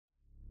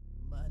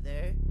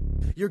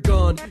You're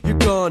gone,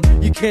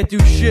 you can't do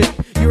shit.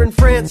 You're in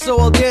France, so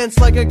I'll dance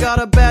like I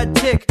got a bad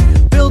tick.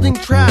 Building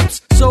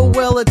traps, so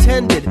well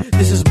attended.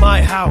 This is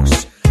my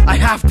house, I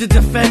have to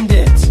defend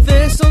it.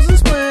 Thistles and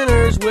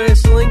splinters,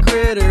 whistling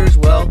critters,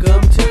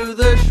 welcome to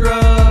the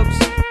shrubs.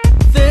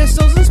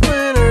 Thistles and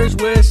splinters,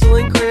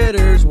 whistling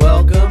critters,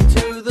 welcome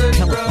to the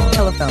shrubs.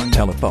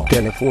 Telephone.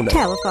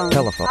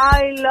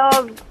 I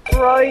love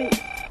Roy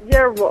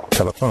Yerbo.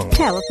 Telephone.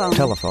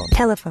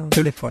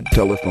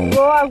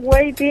 Go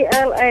away,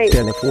 DLA.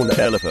 Telephone.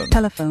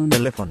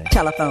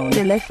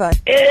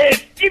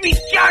 It's Jimmy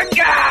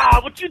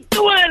Changa! What you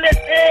doing in this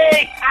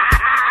thing?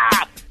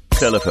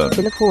 Telephone.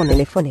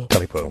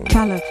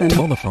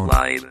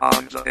 Live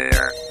on the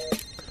air.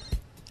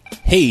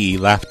 Hey,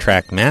 Laugh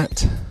Track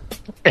Matt.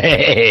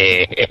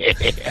 Hey,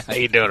 how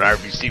you doing,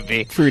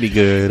 RBCP? Pretty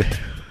good.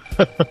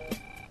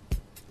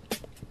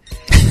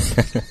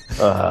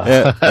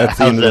 Yeah, that's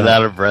the end of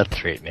out of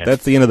breath right now.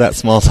 That's the end of that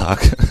small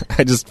talk.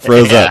 I just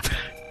froze up.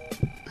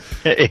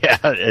 Yeah,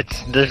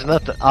 there's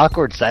nothing.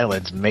 Awkward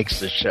silence makes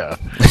the show.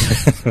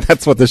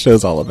 That's what the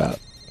show's all about.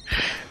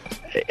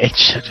 It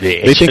should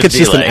be. They think it's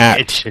just an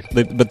act,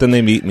 but then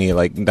they meet me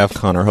like DEF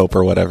CON or Hope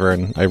or whatever,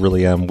 and I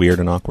really am weird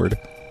and awkward.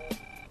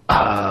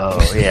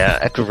 Oh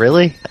yeah,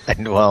 really?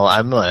 Well,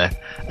 I'm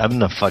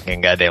the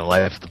fucking goddamn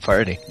life of the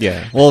party.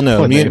 Yeah. Well,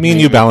 no, me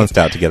and you balanced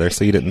out together,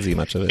 so you didn't see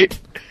much of it.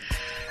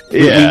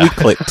 Yeah, we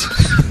clicked.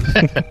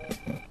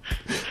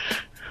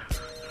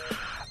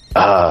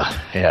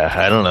 Yeah,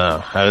 I don't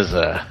know. I was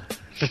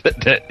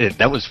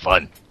that was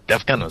fun.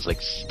 DEF CON was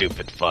like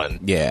stupid fun.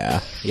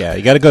 Yeah.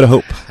 You got to go to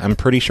Hope. I'm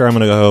pretty sure I'm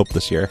going to go Hope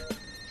this year.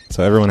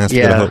 So everyone has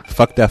to go to Hope.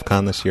 Fuck DEF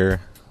CON this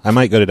year. I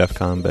might go to DEF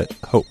CON, but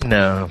Hope.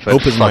 No, but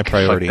Hope is my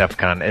priority. Fuck DEF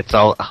CON. It's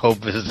all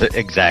Hope is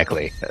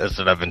exactly. That's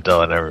what I've been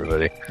telling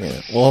everybody. Yeah.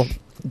 Well,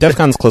 DEF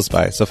CON's close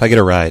by, so if I get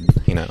a ride,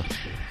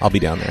 I'll be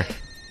down there.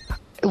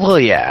 Well,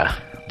 yeah,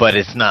 but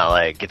it's not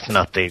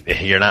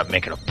you're not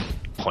making a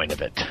point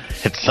of it.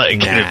 It's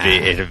like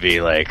it'd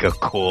be like a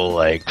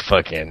cool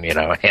fucking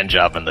hand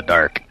job in the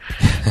dark.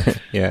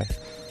 Yeah,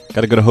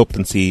 got to go to Hope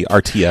and see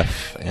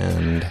RTF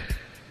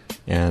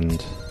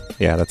and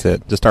yeah, that's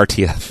it. Just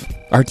RTF.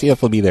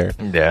 RTF will be there.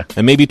 Yeah,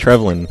 and maybe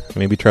Trevlin.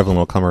 Maybe Trevlin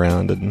will come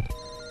around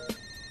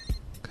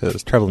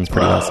because Trevlin's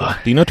pretty awesome.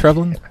 Do you know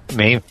Trevlin?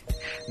 Maybe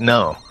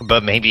no,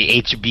 but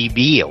maybe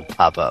HBB will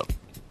pop up.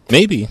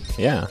 Maybe.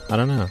 Yeah, I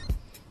don't know.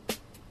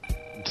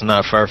 It's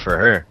not far for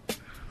her.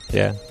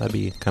 Yeah, that'd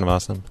be kind of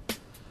awesome.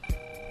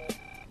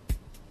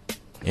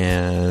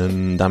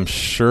 And I'm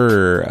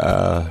sure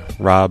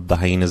Rob the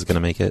Hyena's going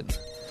to make it.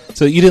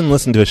 So you didn't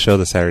listen to a show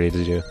this Saturday,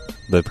 did you?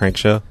 The prank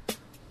show?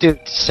 Dude,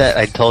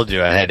 I told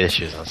you I had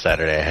issues on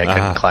Saturday. I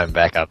couldn't climb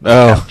back up the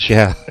couch.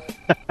 Yeah.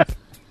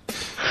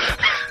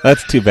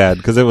 That's too bad,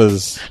 because it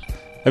was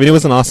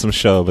an awesome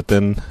show, but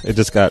then it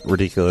just got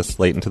ridiculous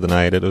late into the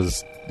night. It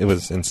was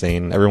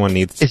insane. Everyone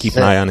needs to keep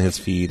an eye on his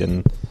feed,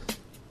 and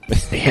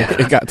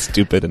it got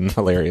stupid and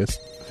hilarious.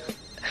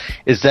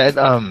 Is that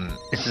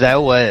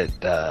what?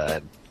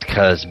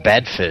 Because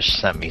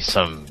Badfish sent me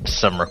some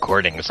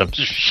recordings of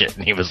shit,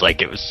 and he was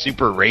like, it was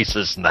super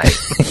racist night.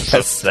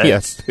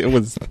 Yes, it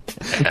was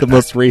the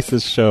most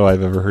racist show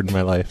I've ever heard in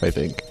my life, I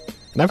think.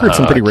 And I've heard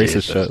some pretty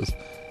racist shows,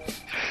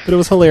 but it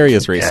was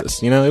hilarious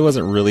racist. Yeah. It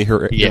wasn't really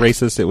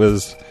racist. It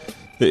was,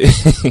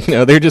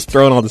 they're just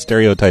throwing all the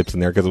stereotypes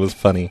in there because it was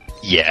funny.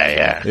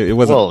 Yeah. It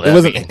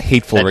wasn't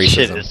hateful that racism.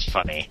 Shit is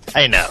funny.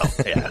 I know.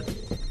 Yeah.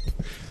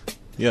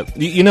 Yep.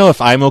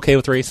 If I'm okay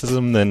with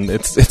racism, then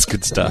it's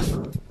good stuff.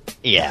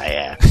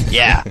 Yeah.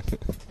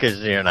 Because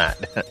you're not,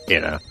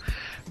 But,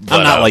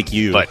 I'm not like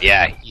you. But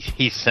yeah,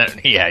 he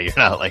sent. Yeah, you're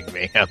not like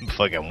me. I'm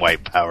fucking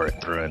white power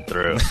through and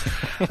through.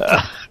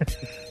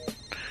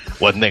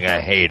 One thing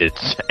I hate,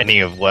 it's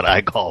any of what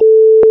I call.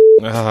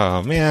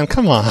 Oh man,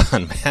 come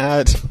on,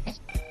 Matt.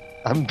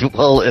 I'm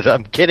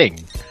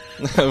kidding.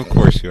 Of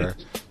course you are.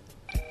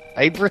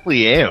 I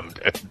really am,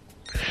 dude.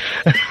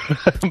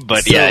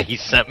 But yeah, he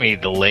sent me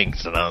the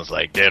links, and I was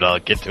like, dude, I'll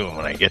get to him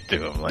when I get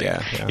to him.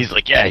 He's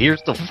like, yeah,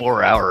 here's the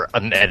 4-hour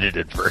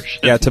unedited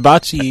version. Yeah,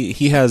 Tabachi,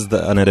 he has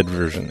the unedited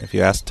version. If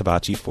you ask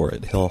Tabachi for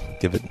it, he'll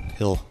give it.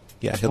 He'll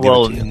give it to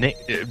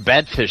you.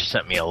 Badfish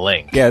sent me a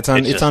link. Yeah, it's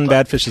on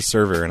Badfish's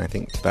server, and I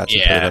think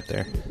Tabachi put it up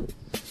there.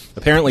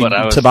 Apparently,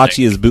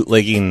 Tabachi is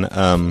bootlegging,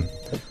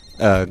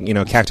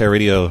 Cacti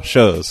Radio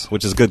shows,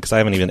 which is good because I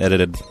haven't even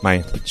edited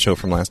my show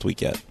from last week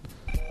yet.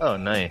 Oh,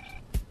 nice.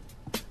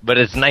 But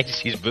it's nice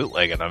he's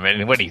bootlegging them. I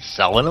mean, what, he's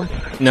selling them?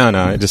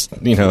 No, he's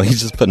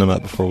just putting them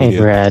up before we do.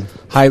 Brad.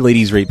 Hi,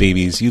 ladies rate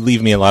babies. You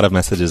leave me a lot of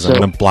messages. I'm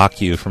going to block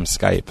you from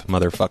Skype,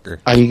 motherfucker.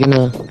 Are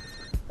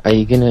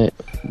you gonna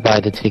buy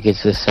the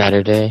tickets this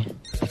Saturday?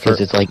 Because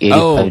it's like $85.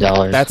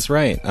 Oh, that's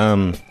right.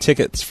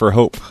 Tickets for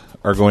Hope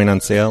are going on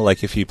sale.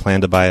 Like if you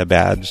plan to buy a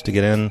badge to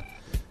get in,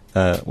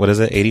 what is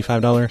it?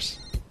 $85?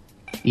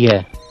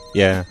 Yeah.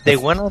 Yeah. They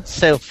went on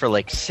sale for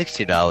like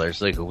 $60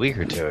 like a week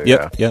or two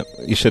ago. Yep.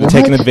 You should have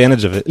taken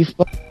advantage of it. You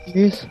fucking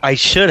serious? I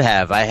should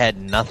have. I had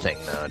nothing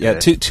though. Yeah,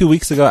 2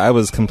 weeks ago I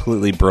was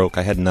completely broke.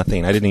 I had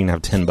nothing. I didn't even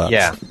have $10.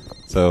 Yeah.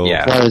 So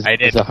yeah, I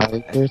did. Was it higher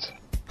tiers?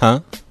 Huh?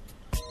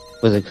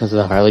 Was it because of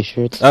the Harley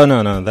shirts? Oh,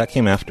 no, that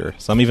came after.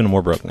 So I'm even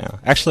more broke now.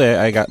 Actually,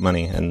 I got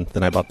money, and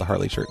then I bought the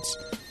Harley shirts.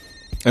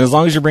 And as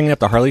long as you're bringing up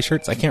the Harley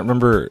shirts, I can't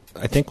remember.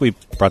 I think we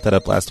brought that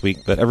up last week,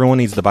 but everyone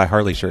needs to buy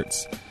Harley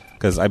shirts.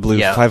 Because I blew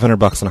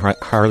 $500 on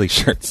Harley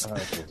shirts.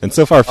 And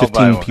so far,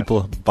 15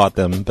 people bought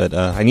them, but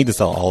I need to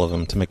sell all of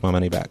them to make my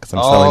money back, because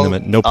I'm selling them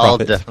at no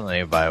profit. I'll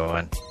definitely buy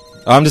one.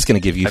 Oh, I'm just going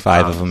to give you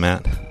 5 of them,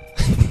 Matt.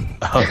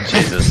 Oh,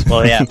 Jesus.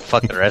 Well, yeah,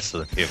 fuck the rest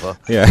of the people.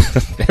 Yeah,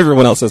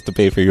 everyone else has to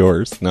pay for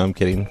yours. No, I'm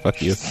kidding.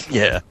 Fuck you.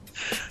 Yeah.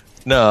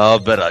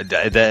 No, but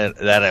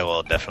that I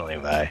will definitely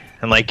buy.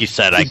 And like you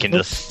said, I can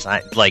just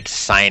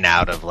sign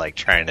out of like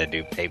trying to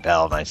do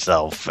PayPal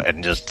myself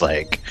and just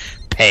like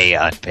pay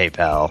on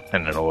PayPal,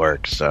 and it'll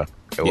work. So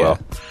it will.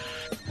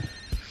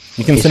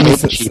 You can send me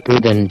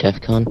cheaper than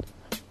DEF CON?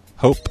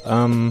 Hope.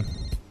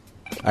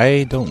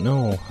 I don't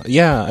know.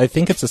 Yeah, I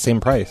think it's the same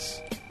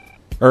price.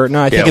 Or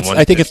no, I think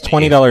it's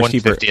 $20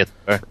 cheaper.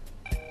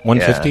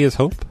 $150 is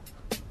Hope.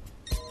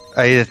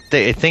 I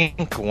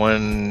think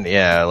wasn't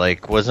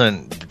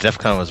DEF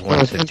CON was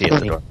 $150 at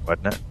the door,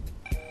 wasn't it?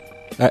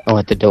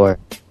 At the door.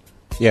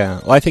 Yeah,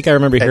 well, I think I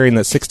remember hearing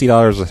that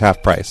 $60 was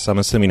half price. So I'm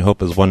assuming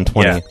Hope is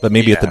 $120, but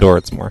maybe at the door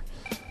it's more.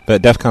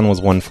 But DEF CON was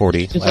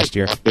 $140 last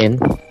year. In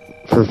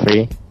for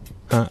free.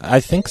 I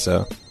think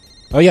so.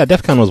 Oh yeah,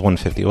 DEF CON was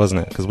 $150, wasn't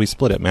it? Because we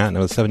split it, Matt, and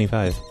it was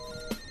 $75.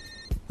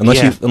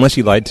 Unless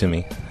you lied to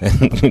me,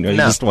 and you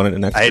just wanted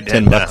an extra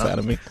 $10 out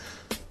of me.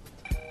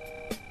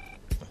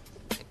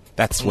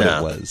 That's what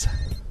it was.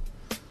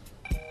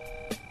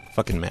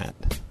 Fucking Matt.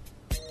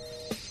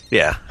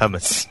 Yeah, I'm a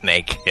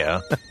snake.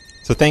 Yeah.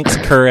 So thanks,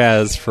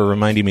 Kuraz, for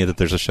reminding me that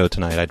there's a show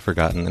tonight. I'd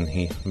forgotten, and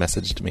he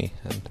messaged me.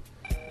 And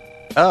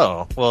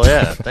oh, well,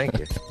 yeah. Thank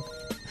you.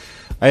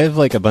 I have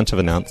like a bunch of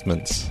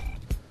announcements,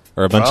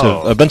 or a bunch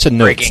of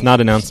notes, not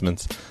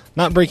announcements,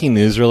 not breaking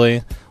news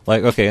really.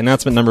 Like, okay,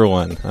 announcement number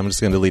 1. I'm just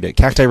going to delete it.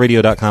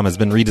 CactiRadio.com has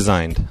been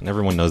redesigned, and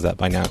everyone knows that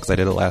by now because I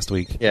did it last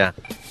week. Yeah.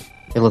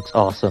 It looks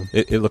awesome.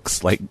 It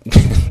looks like,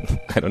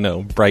 I don't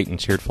know, bright and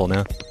cheerful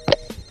now.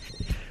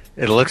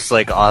 It looks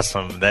like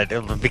awesome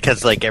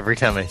because like every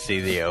time I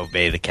see the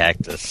Obey the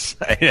Cactus,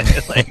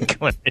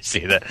 when I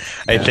see that,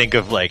 I think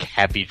of like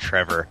Happy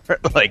Trevor.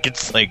 Like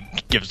it's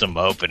like gives him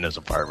hope in his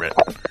apartment.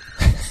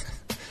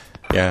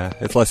 Yeah,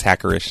 it's less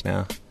hackerish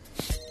now.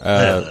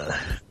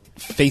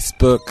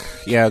 Facebook,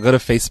 go to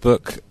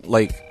Facebook.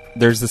 Like,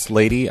 there's this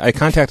lady. I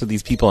contacted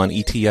these people on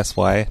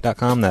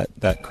etsy.com,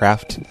 that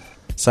craft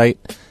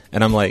site,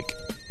 and I'm like,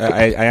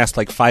 I asked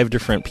like 5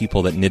 different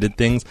people that knitted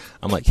things.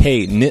 I'm like,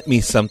 hey, knit me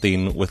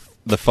something with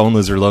the Phone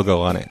Loser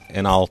logo on it,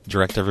 and I'll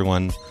direct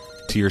everyone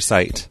to your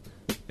site.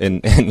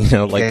 And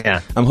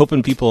I'm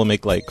hoping people will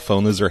make like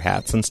Phone Loser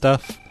hats and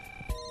stuff.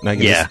 And I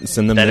can just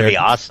send them that'd there. Be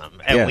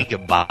awesome, and we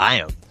could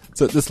buy them.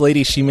 So this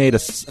lady, she made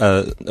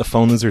a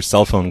Phone Loser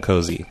cell phone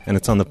cozy, and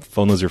it's on the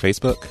Phone Loser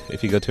Facebook.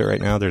 If you go to it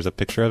right now, there's a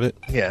picture of it.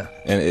 Yeah.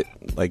 And it,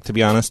 like, to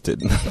be honest,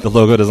 the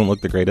logo doesn't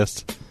look the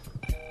greatest.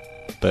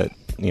 But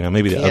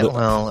maybe the other.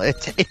 Well,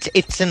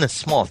 it's in a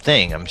small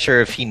thing. I'm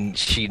sure if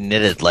she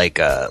knitted like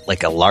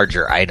a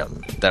larger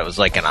item that was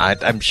like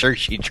I'm sure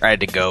she tried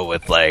to go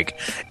with like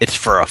it's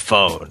for a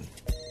phone.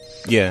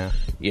 Yeah.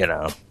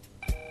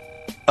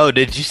 Oh,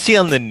 did you see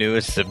on the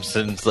newest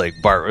Simpsons, like,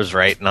 Bart was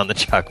writing on the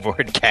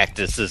chalkboard,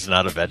 cactus is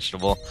not a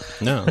vegetable?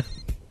 No.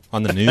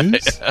 On the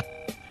news?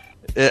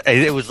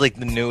 It was, like,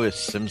 the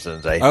newest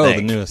Simpsons, I think. Oh,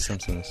 the newest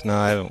Simpsons. No,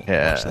 I haven't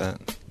watched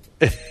that.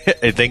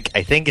 I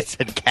think it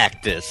said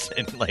cactus,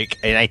 and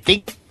I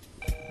think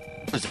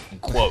it was in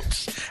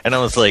quotes. And I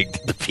was like,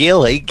 did the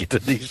PLA get to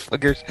these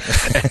fuckers?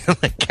 And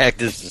like,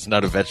 cactus is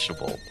not a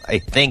vegetable. I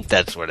think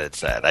that's what it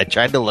said. I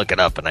tried to look it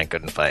up, and I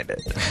couldn't find it.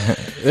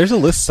 There's a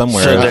list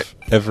somewhere of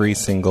every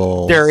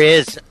single... There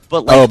is,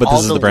 but but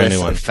this is the brand new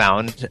one. I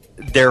found,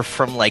 they're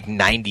from like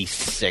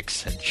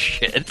 96 and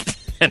shit.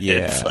 And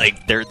it's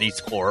like they're these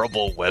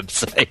horrible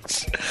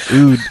websites.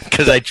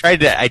 Because I tried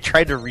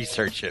to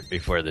research it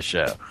before the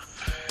show.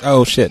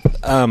 Oh shit!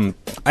 I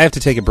have to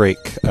take a break.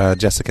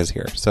 Jessica's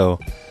here, so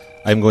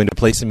I'm going to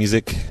play some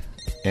music,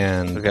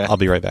 and I'll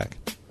be right back.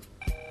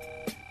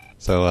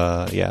 So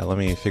let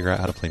me figure out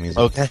how to play music.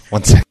 Okay.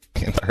 1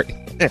 second, already.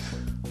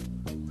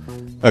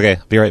 Okay,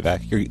 be right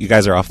back. You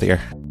guys are off the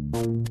air.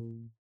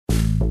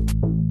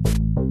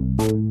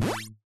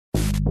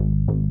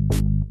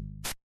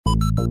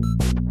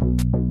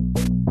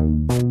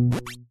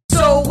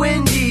 So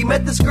windy,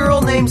 met this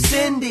girl named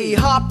Cindy.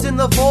 Hopped in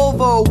the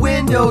Volvo,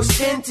 windows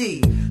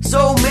tinty.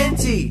 So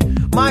minty,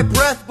 my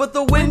breath, but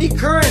the windy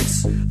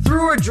currents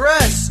through her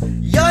dress.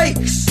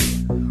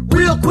 Yikes!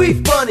 Real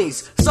queef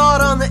bunnies. Saw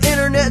it on the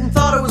internet and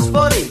thought it was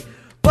funny.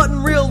 But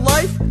in real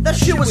life, that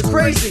shit was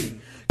crazy.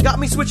 Got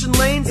me switching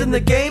lanes in the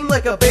game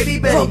like a baby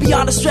baby. From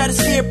beyond the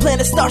stratosphere,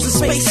 planet stars and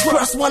space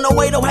crust.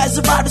 108 has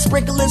arrived to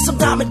sprinkle in some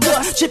diamond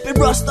dust. Chipping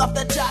rust off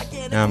that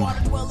gigantic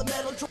water dwelling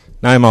metal.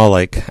 Now I'm all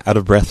like out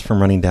of breath from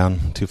running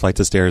down 2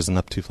 flights of stairs and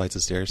up 2 flights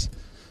of stairs.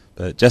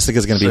 But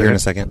Jessica's going to be here in a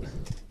second.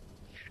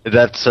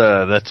 That's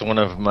one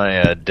of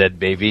my dead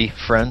baby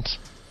friends.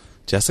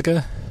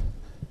 Jessica?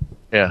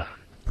 Yeah.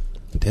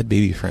 Dead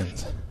baby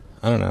friends.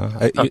 I don't know.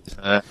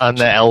 On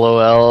the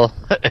LOL,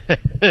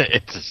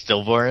 it's a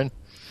stillborn.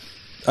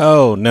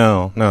 Oh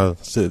no,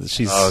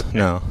 she's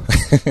no.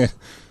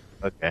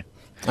 Okay.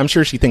 I'm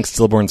sure she thinks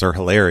stillborns are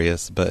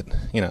hilarious, but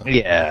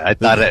Yeah, I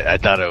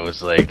thought it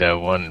was like that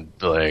one.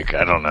 Like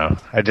I don't know.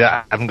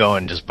 I'm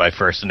going just by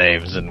first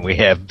names, and we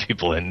have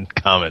people in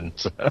common.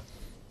 So.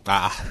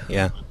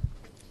 Yeah.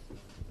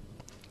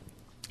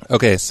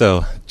 Okay,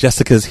 so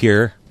Jessica's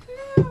here.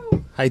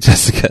 Hi,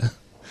 Jessica.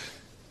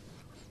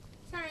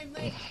 Sorry, I'm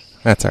late.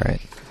 That's all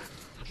right.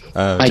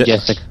 Hi,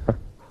 Jessica.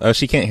 Oh,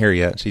 she can't hear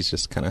yet. She's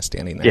just kind of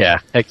standing there. Yeah,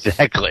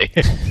 exactly.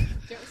 Don't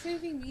say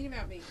anything mean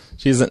about me.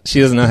 She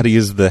doesn't know how to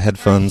use the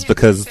headphones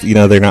because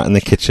they're not in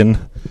the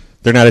kitchen.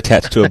 They're not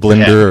attached to a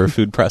blender or a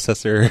food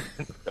processor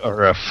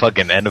or a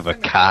fucking end of a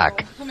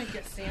cock. I'll make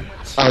you a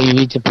sandwich. Oh, you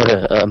need to put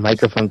a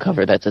microphone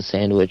cover. That's a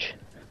sandwich.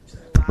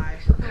 I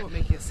won't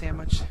make you a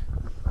sandwich.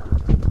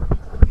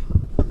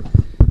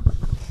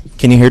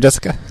 Can you hear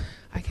Jessica?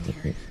 I can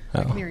hear you. Oh.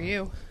 I can hear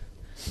you.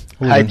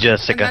 Hi,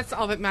 Jessica. And that's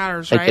all that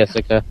matters, Hi, right?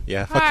 Jessica.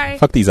 Yeah. Hi.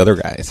 Fuck these other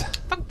guys.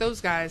 Fuck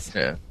those guys.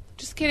 Yeah.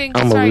 Just kidding.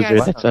 I'm Sorry, a loser.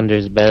 guys. That's under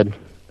his bed.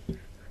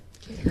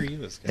 Can't hear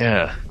you.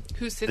 Yeah.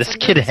 Who sits This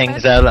under kid his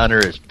hangs bed? out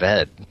under his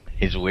bed.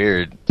 He's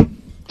weird.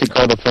 To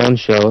call the phone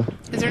show.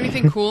 Is there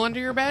anything cool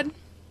under your bed?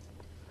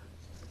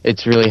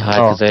 It's really hot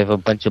because I have a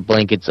bunch of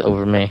blankets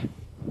over me.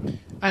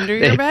 Under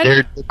your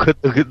bed?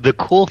 The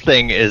cool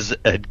thing is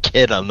a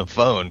kid on the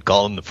phone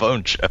calling the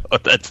phone show.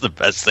 That's the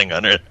best thing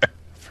under there.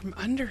 From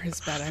under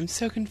his bed. I'm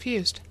so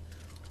confused.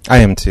 I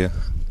am too.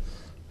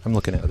 I'm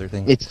looking at other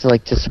things. It's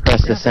like to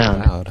suppress the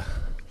sound. Loud.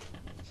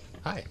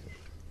 Hi.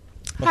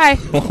 Hi.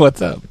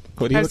 What's up?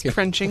 What are I you was looking?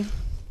 crunching.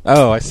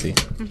 Oh, I see.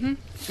 I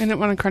didn't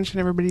want to crunch in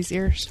everybody's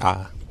ears.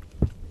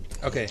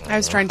 Okay. I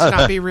was trying to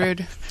not be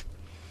rude.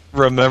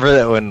 Remember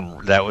that when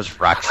that was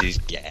Roxy's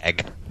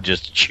gag?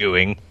 Just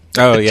chewing.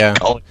 Oh yeah.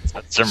 Calling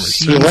customers.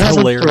 She What was happened to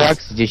hilarious.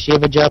 Roxy? Does she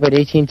have a job at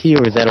AT&T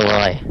or is that a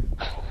lie?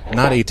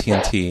 Not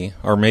AT&T,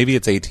 or maybe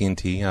it's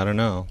AT&T. I don't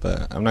know,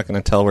 but I'm not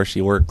going to tell where she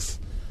works.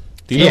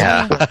 Do you know?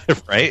 Yeah,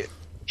 right?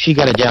 She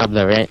got a job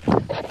though, right?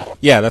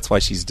 Yeah, that's why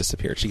she's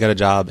disappeared. She got a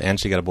job and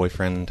she got a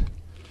boyfriend.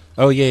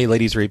 Oh yay,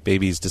 ladies rape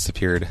babies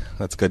disappeared.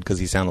 That's good because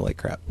he sounded like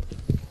crap.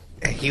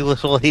 He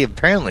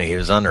apparently he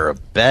was under a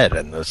bed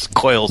in this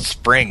Coil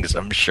Springs,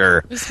 I'm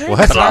sure. Is there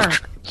What? Cut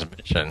off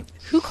transmission.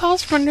 Who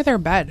calls from under their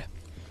bed?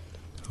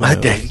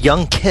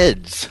 Young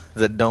kids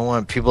that don't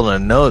want people to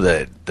know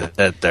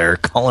that they're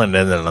calling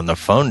in on the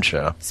phone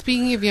show.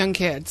 Speaking of young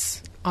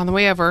kids, on the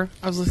way over,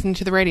 I was listening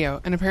to the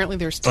radio, and apparently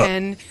there's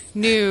 10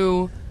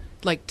 new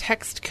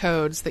text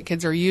codes that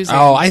kids are using.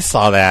 Oh, I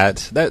saw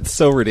that. That's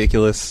so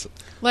ridiculous.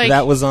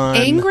 That was on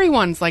angry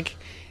ones like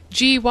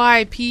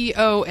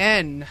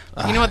GYPON.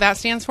 You know what that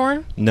stands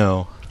for?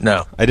 No,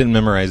 I didn't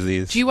memorize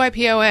these.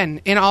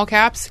 GYPON in all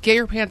caps. Get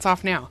your pants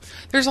off now.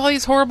 There's all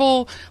these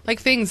horrible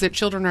things that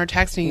children are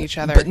texting each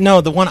other. But no,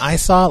 the one I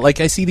saw,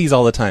 I see these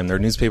all the time. They're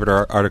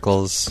newspaper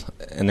articles,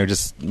 and they're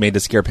just made to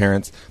scare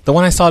parents. The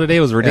one I saw today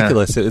was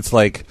ridiculous. Yeah. It's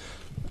like,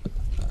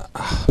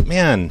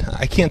 man,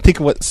 I can't think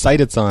of what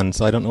site it's on,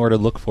 so I don't know where to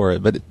look for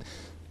it. But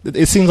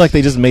it seems like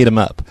they just made them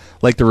up.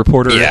 Like the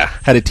reporter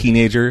had a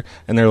teenager,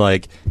 and they're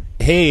like,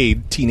 hey,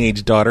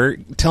 teenage daughter,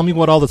 tell me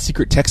what all the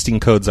secret texting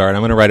codes are, and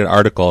I'm going to write an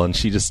article. And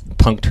she just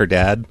punked her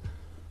dad.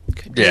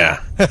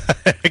 Yeah,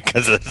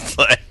 because it's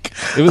like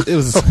it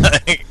was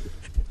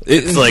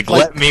it's like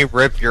let me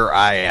rip your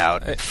eye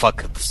out, and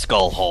fuck the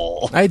skull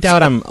hole. I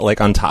doubt I'm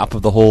on top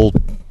of the whole,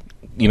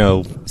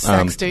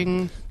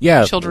 sexting.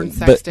 Children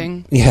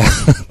sexting. Yeah,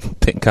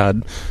 thank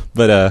God.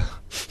 But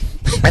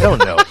I don't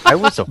know. I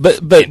was a but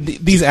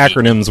these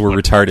acronyms were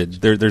retarded.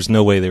 There's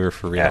no way they were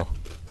for real.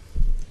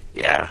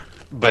 Yeah.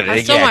 But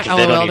I still want 'cause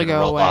they LOL don't to even go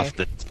roll away. off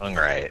the tongue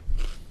right.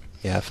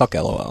 Yeah, fuck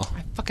LOL.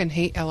 I fucking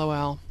hate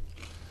LOL.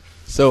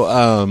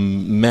 So,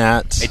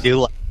 Matt.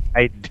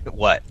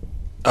 What?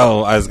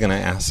 Oh, I was going to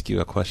ask you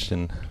a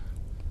question.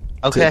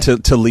 Okay.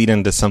 To lead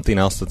into something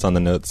else that's on the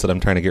notes that I'm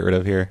trying to get rid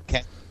of here.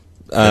 Okay.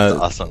 That's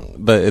awesome.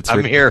 But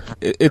I'm here.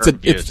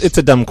 It's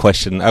a dumb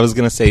question. I was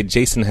going to say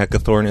Jason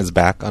Heckathorn is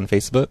back on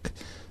Facebook.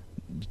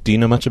 Do you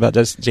know much about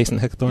Jason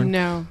Heckathorn?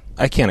 No.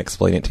 I can't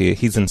explain it to you.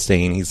 He's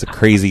insane. He's a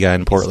crazy guy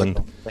in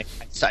Portland.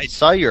 I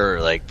saw your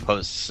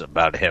posts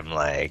about him,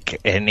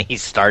 and he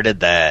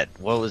started that.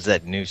 What was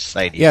that new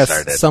site he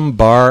started? Some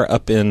bar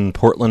up in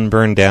Portland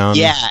burned down.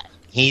 Yeah,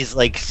 he's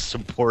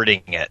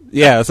supporting it.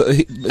 Yeah, so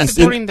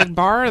supporting the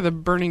bar or the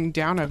burning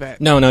down of it?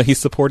 No,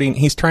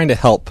 he's trying to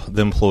help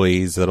the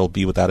employees that'll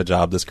be without a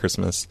job this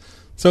Christmas.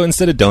 So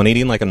instead of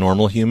donating like a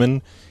normal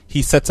human,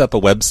 he sets up a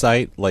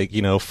website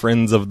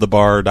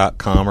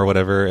friendsofthebar.com or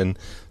whatever, and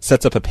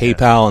sets up a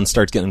PayPal and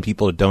starts getting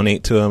people to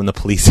donate to him, and the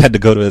police had to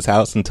go to his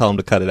house and tell him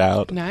to cut it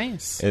out.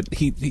 Nice.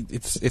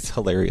 It's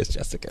hilarious,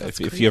 Jessica.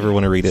 If you ever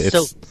want to read it.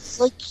 He's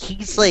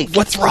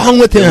what's wrong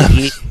with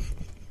him?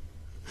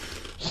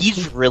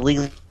 He's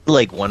really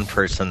one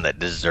person that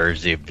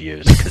deserves the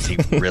abuse because he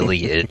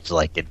really is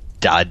a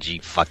dodgy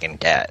fucking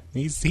cat.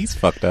 He's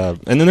fucked up.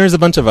 And then there's a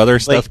bunch of other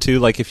stuff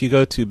too. If you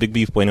go to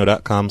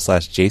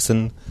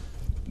bigbeefbueno.com/Jason,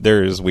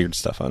 there's weird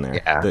stuff on there.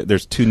 Yeah.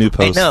 There's 2 new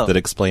posts that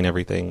explain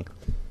everything.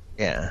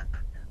 Yeah.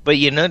 But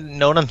you know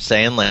what I'm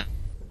saying? Like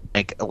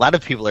a lot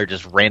of people are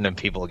just random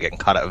people getting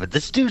caught up. But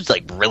this dude's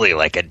like really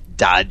like a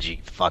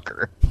dodgy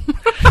fucker.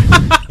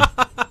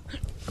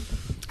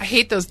 I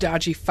hate those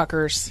dodgy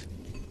fuckers.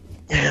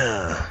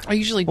 Yeah. I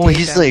usually do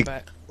he's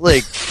them,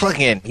 like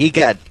fucking. He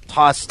got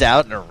tossed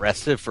out and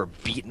arrested for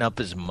beating up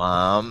his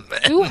mom.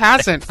 Who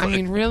hasn't? I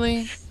mean,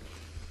 really?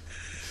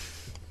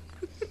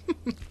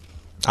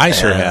 I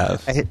sure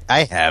have.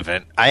 I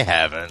haven't.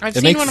 I've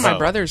seen one of my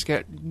brothers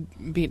get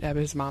beat up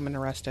his mom and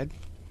arrested.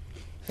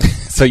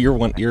 So you're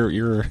one.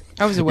 You're.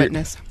 I was a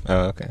witness.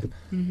 Oh, okay.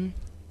 Mm-hmm.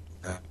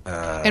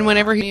 And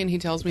whenever he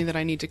tells me that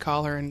I need to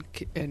call her and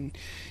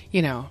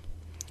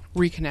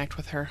reconnect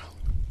with her.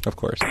 Of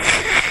course.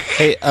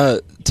 Hey,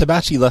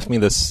 Tabachi left me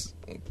this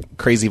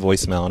crazy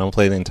voicemail, and I'll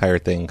play the entire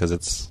thing because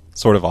it's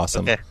sort of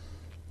awesome. Okay.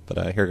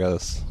 But here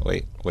goes.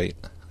 Wait.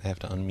 I have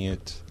to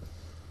unmute.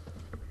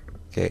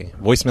 Okay,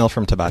 voicemail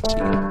from Tabachi.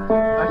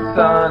 My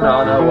son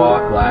on a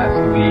walk last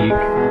week.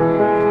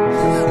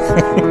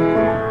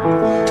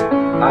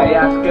 I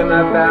asked him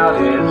about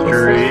his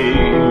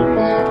dreams.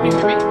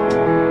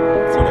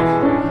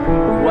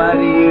 What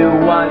do you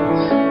want?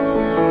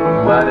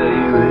 What do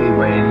you do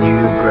when you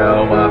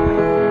grow up?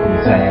 He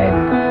said,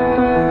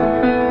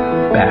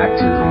 back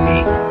to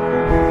me.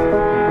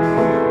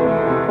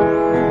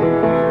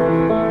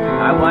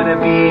 I want to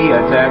be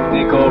a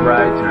technical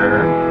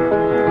writer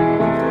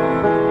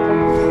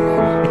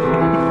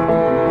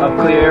of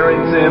clear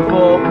and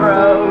simple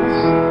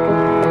prose.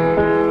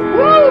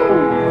 Woo!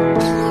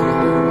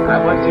 I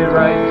want to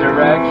write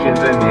directions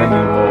and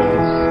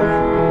manuals.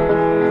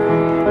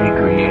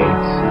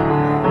 Recreate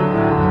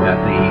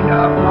nothing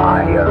of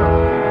my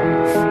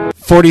own.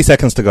 40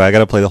 seconds to go. I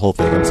gotta play the whole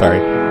thing. I'm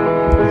sorry.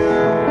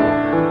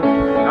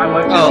 I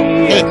want to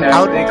be a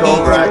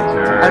technical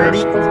writer. How did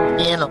he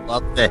stand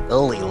up the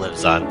hill he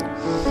lives on?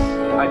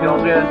 I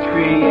don't get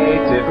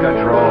creative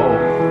control.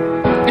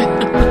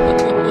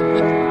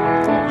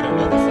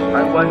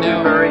 I want to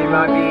bury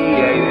my BA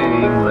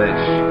in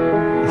English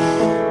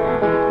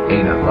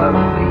in a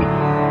lonely,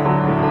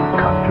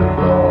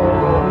 comfortable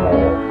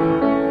hole.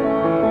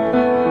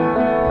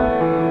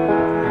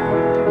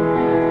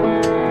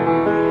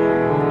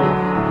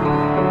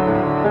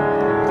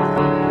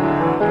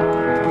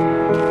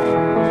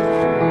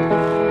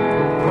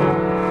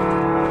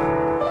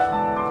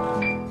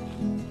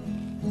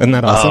 Isn't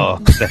that awesome? Oh,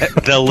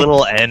 the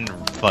little end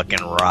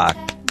fucking rock.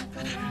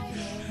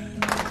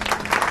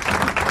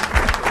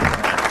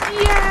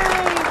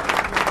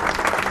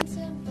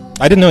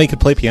 I didn't know he could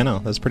play piano.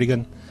 That was pretty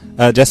good.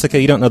 Jessica,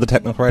 you don't know the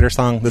Technical Writer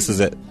song? This is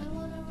it.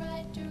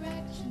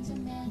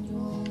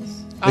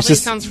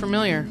 Sounds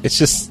familiar. It's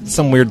just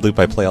some weird loop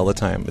I play all the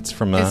time. It's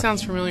from. It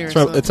sounds familiar.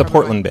 It's a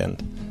Portland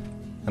band,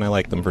 and I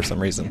like them for some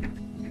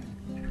reason.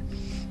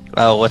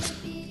 Oh, what's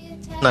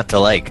not to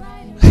like?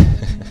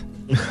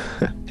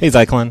 Hey,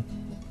 Zyklon.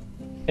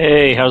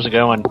 Hey, how's it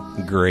going?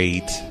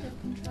 Great.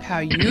 How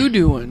you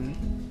doing?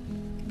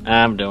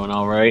 I'm doing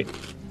all right.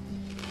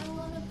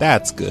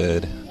 That's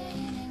good.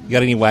 You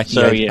got any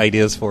wacky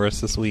ideas for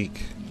us this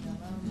week?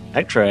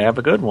 Actually, I have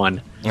a good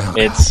one. Oh,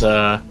 it's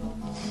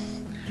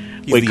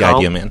He's the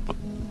idea man.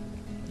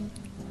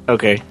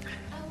 Okay.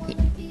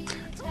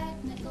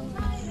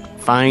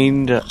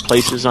 Find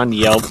places on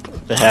Yelp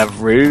that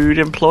have rude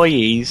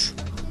employees,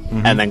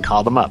 and then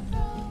call them up.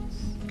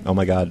 Oh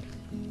my god.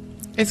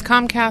 Is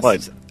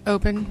Comcast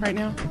open right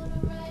now?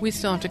 We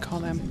still have to call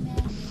them.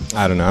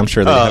 I don't know. I'm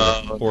sure they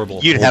have a horrible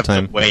You'd have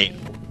time. to wait.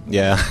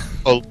 Yeah.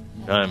 Oh,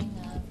 time.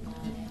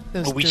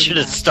 We should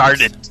have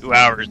started 2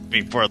 hours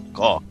before the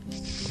call.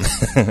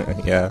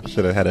 Yeah,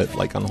 should have had it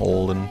like on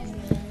hold and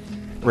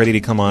ready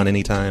to come on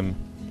anytime.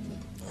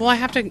 Well, I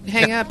have to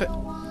hang up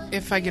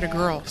if I get a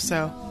girl,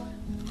 so.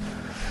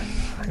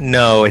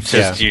 No, it's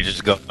just you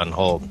just go on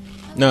hold.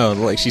 No,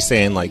 like she's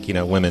saying, like, you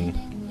know,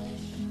 women.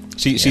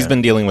 She's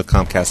been dealing with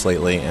Comcast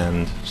lately,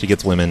 and she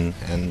gets women,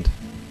 and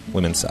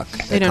women suck.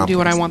 They don't do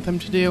what I want them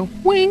to do.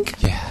 Wink.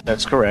 Yeah,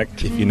 that's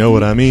correct. If you know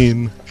what I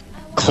mean.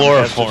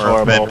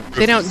 Chloroform.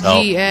 They don't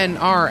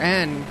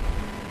GNRN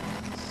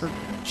or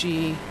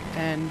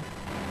GN.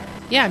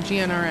 Yeah,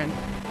 GNRN.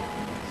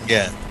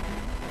 Yeah.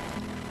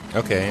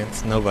 Okay,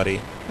 it's nobody.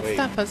 What's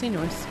that fuzzy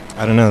noise?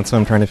 I don't know. That's what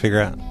I'm trying to figure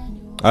out.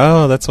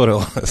 Oh, that's what it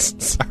was.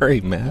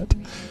 Sorry, Matt.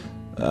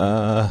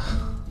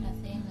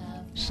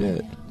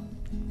 Shit.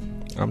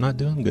 I'm not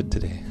doing good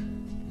today.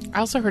 I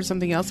also heard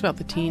something else about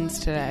the teens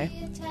today.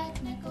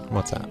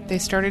 What's that? They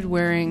started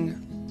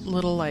wearing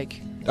little, like...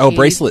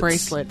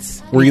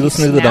 bracelets. Were you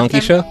listening to the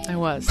Donkey Show? I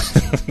was.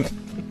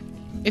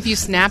 If you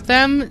snap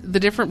them, the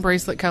different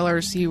bracelet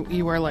colors, you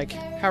wear, like,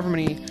 however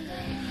many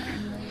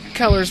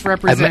colors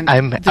represent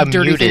the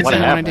dirty things you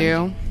want to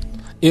do.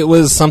 It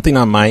was something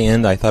on my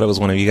end. I thought it was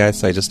one of you guys,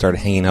 so I just started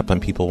hanging up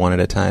on people one at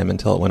a time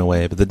until it went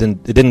away. But it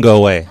didn't go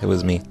away. It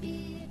was me.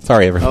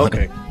 Sorry, everyone.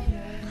 Okay.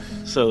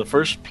 So the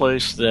first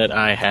place that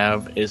I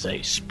have is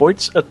a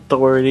Sports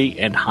Authority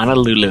in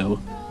Honolulu.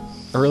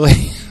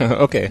 Really?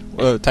 Okay.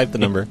 Well, type the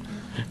number.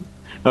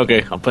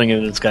 Okay, I'm putting it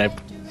in Skype.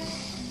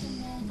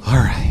 All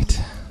right.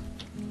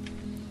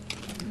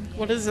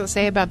 What does it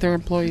say about their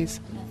employees?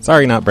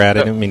 Sorry, not Brad.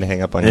 I didn't mean to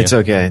hang up on you. It's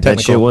okay. That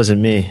shit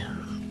wasn't me.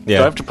 Yeah.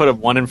 Do I have to put a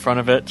 1 in front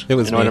of it, It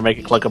was in order me. to make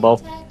it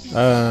clickable?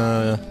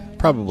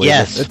 Probably.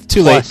 Yes. It's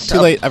too late. Too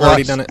late. I've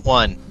already done it.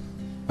 1.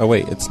 Oh,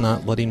 wait. It's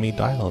not letting me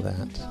dial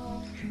that.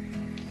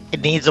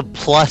 It needs a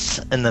plus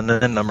and then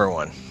the number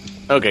 1.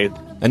 Okay.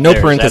 And no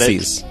There,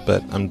 parentheses,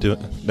 but I'm doing...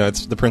 No,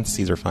 the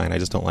parentheses are fine. I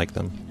just don't like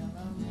them.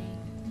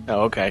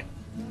 Oh, okay.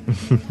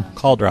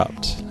 Call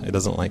dropped. It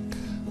doesn't like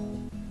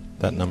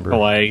that number.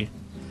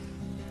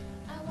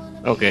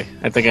 Okay,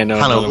 I think I know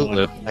another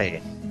one.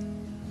 Hey.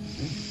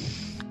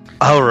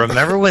 Oh,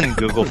 remember when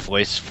Google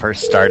Voice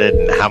first started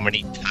and how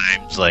many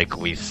times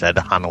we said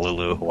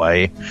Honolulu,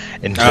 Hawaii?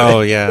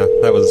 Yeah,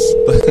 that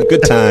was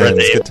good times.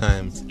 Good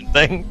times.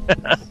 Thing.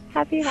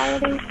 Happy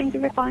holidays. Thank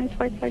you for calling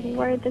Sports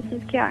 34. This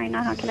is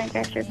Kiana. How can I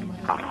direct your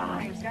call?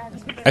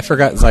 I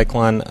forgot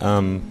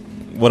Zyklon.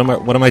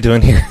 What am I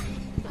doing here?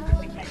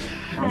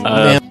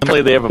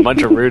 Apparently they have a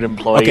bunch of rude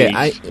employees. Okay,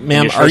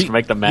 ma'am, you're supposed to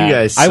make them mad. You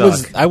guys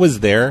suck. I was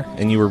there,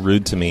 and you were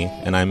rude to me,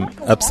 and I'm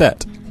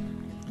upset.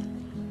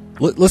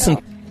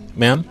 Listen,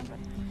 ma'am.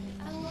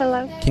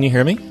 Hello. Can you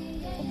hear me?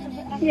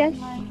 Yes.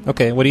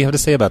 Okay, what do you have to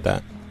say about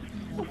that?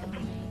 Did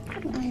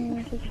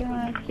you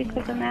want to speak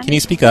with the manager? Can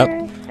you speak up?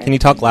 Can you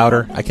talk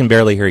louder? I can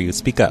barely hear you.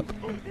 Speak up.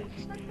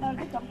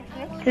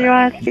 Do you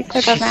want to speak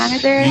with the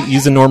manager?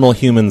 Use a normal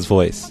human's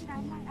voice.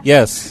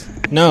 Yes.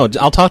 No,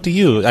 I'll talk to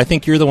you. I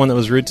think you're the one that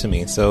was rude to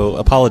me, so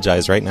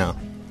apologize right now.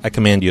 I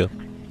command you.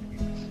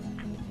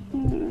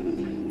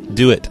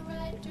 Do it.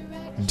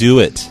 Do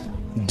it.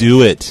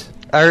 Do it.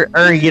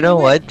 Or you know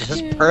what?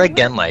 Just purr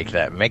again like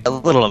that. Make a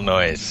little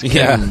noise.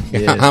 Yeah.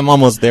 I'm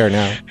almost there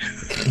now.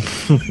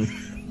 Do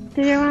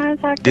you want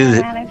to talk to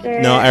the manager?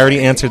 No, I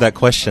already answered that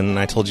question, and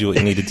I told you what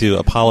you need to do.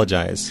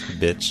 Apologize,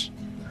 bitch.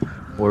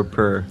 Or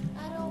purr.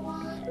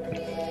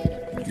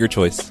 Your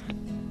choice.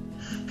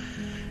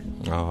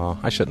 Oh,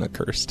 I shouldn't have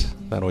cursed.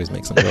 That always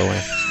makes them go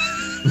away.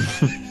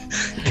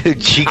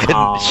 Dude, she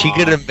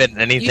could have been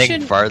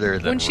anything farther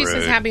than when she rude.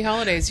 says Happy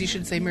Holidays, you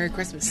should say Merry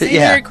Christmas. Say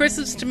Yeah. Merry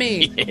Christmas to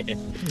me.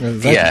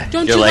 Yeah.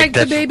 Don't you're you like the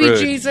 "That's baby rude."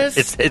 Jesus?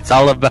 It's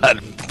all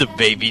about the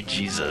baby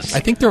Jesus. I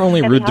think they're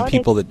only rude to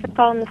people that... For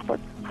calling the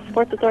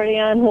Sports Authority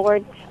on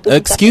Ward.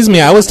 Excuse me,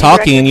 I was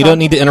talking, and you don't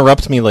need to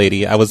interrupt me,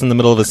 lady. I was in the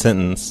middle of a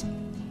sentence.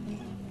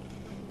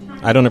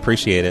 I don't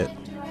appreciate it.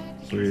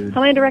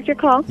 How may I direct your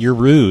call? You're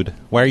rude.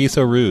 Why are you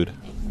so rude?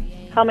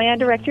 How may I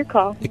direct your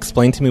call?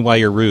 Explain to me why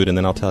you're rude, and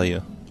then I'll tell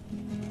you.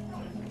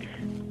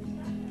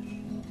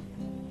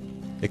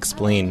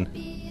 Explain.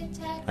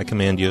 I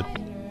command you.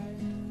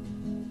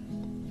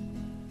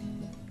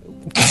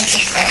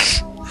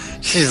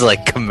 She's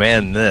like,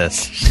 command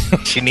this.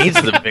 She needs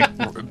the big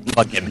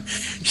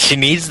She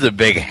needs the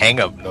big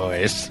hang-up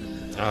noise.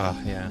 Oh,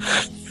 yeah.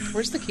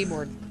 Where's the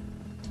keyboard?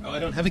 Oh, I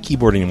don't have a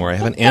keyboard anymore. I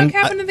have an What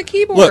happened to the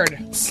keyboard?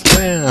 Look,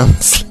 slam.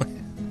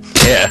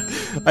 Yeah.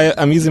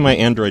 I'm using my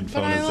Android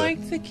phone. But I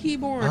like the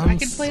keyboard. I'm I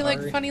could play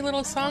like funny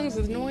little songs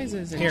with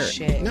noises and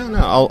shit. No,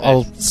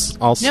 I'll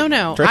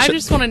No. stretch I it.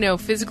 just want to know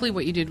physically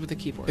what you did with the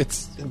keyboard.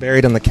 It's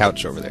buried on the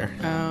couch over there.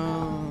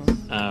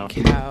 Oh,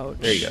 couch.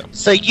 There you go.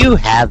 So you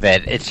have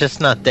it. It's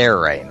just not there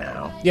right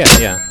now.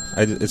 Yeah.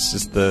 It's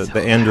just the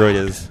Android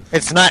is.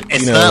 It's not.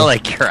 It's not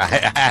like you're.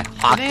 I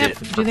hawked it.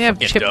 Do they have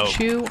Chip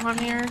Chew on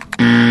here?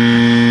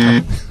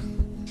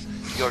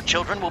 Your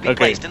children will be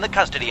placed in the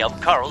custody of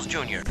Carl's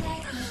Jr.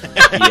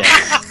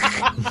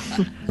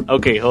 Yes.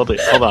 Okay, hold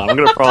on. I'm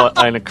going to call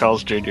Ina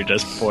Carl's Jr.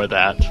 just before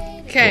that.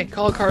 Okay,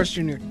 call Carl's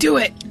Jr. Do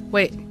it.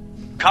 Wait.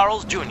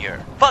 Carl's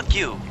Jr. Fuck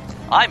you.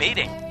 I'm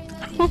eating.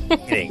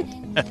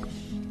 Eating.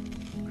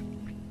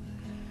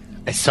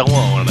 I so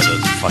want one of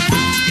those fucking...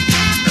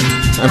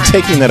 I'm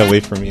taking that away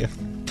from you.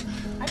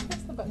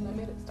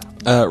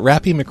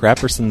 Rappy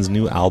McRapperson's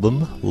new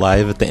album,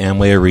 live at the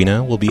Amway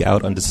Arena, will be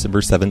out on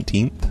December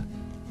 17th.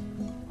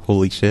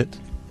 Holy shit.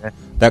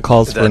 That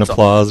calls for an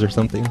applause or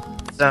something.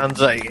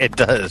 Sounds like it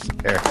does.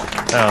 Here.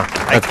 No,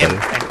 I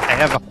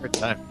have a hard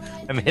time.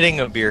 I'm hitting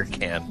a beer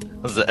can.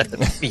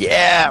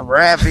 Yeah,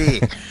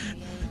 Rappy.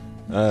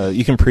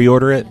 You can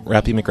pre-order it,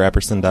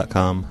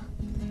 rappymcrapperson.com.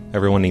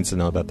 Everyone needs to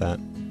know about that.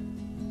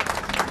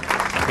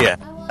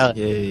 Yeah.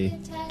 Yay.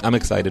 I'm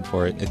excited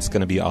for it. It's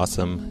going to be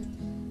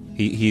awesome.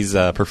 He's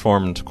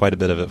performed quite a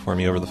bit of it for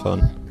me over the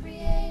phone.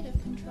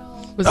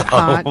 Was it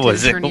hot?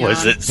 Was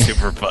it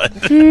super fun?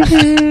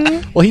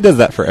 Well, he does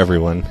that for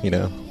everyone, you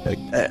know. Like,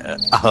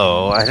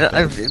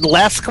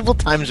 last couple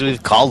times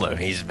we've called him,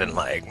 he's been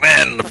like,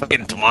 "Man,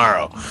 fucking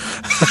tomorrow."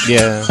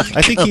 Yeah,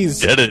 I think he's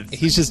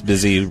just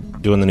busy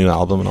doing the new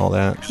album and all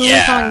that. Who are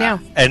we calling now?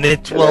 And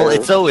it's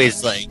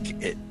always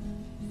like, hey,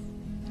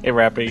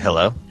 Rappy.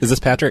 Hello, is this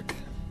Patrick?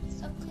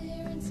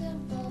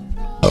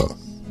 Oh,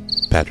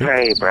 Patrick.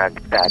 Hey,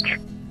 Brad, Patch.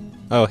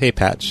 Oh, hey,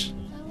 Patch.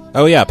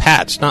 Oh yeah,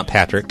 Patch, not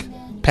Patrick.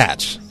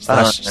 Patch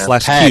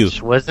slash Patch.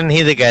 Q. Wasn't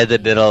he the guy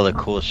that did all the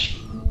cool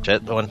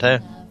shit the one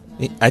time?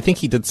 I think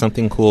he did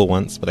something cool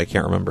once, but I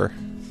can't remember.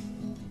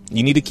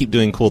 You need to keep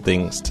doing cool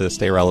things to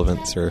stay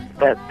relevant, sir.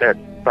 That's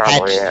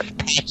probably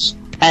it.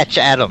 Patch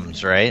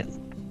Adams, right?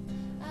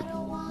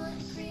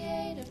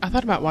 I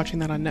thought about watching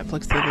that on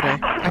Netflix the other day.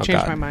 I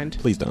changed my mind.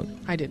 Please don't.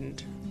 I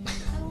didn't.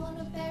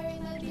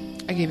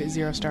 I gave it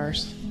 0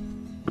 stars.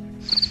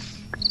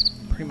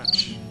 Pretty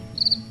much.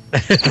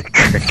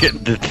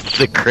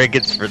 the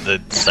crickets for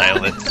the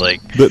silence,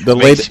 like, the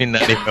makes you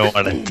not even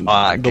want to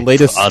talk. The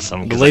latest, it's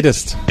awesome. The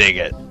latest, I dig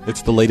it.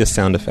 It's the latest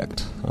sound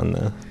effect on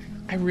the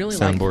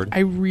soundboard. I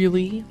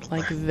really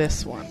like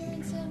this one.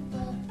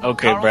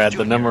 Okay, Carl's Brad,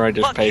 the number I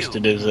just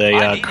pasted is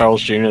a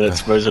Carl's Jr. that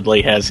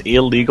supposedly has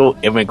illegal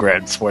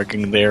immigrants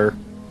working there.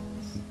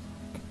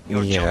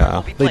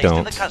 Yeah, they don't.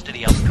 In the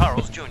custody of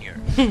Carl's Jr.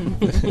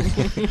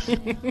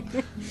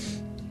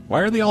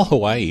 Why are they all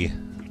Hawaii?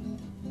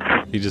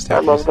 You just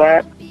have I love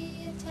that.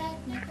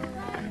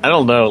 I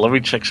don't know. Let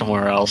me check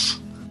somewhere else.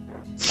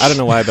 I don't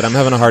know why, but I'm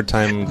having a hard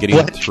time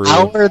getting through.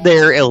 How are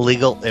there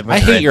illegal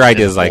immigrants? I hate your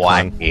ideas,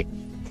 Icon.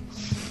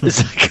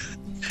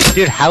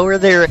 Dude, how are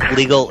there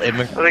illegal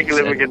immigrants? I think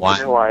immigrants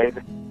in Hawaii.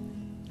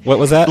 What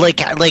was that? Like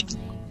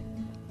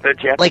the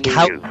Japanese. Like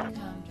how?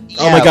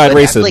 Oh my God,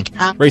 racism!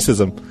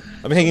 Racism!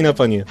 I'm hanging up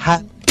on you.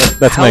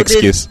 That's my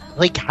excuse.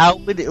 How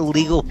would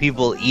illegal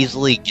people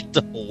easily get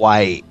to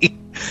Hawaii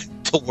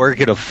to work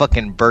at a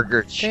fucking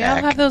burger shack? They all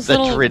have those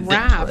little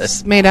ridiculous.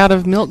 rafts made out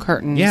of milk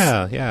cartons.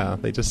 Yeah.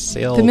 They just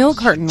sail. The milk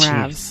carton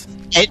rafts.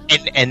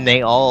 And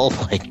they all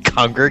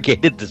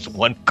congregated this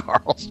one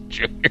Carl's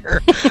Jr.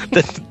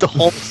 the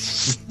whole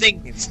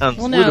thing sounds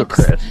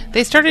ludicrous.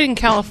 They started in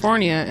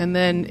California and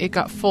then it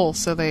got full,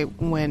 so they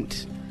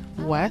went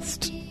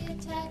west.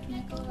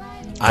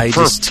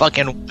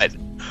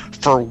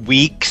 For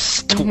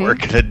weeks to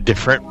work at a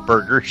different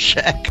burger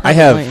shack. I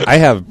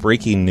have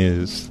breaking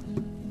news.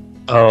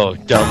 Oh,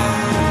 dumb.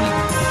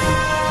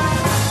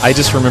 I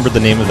just remembered the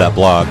name of that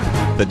blog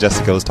that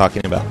Jessica was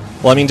talking about.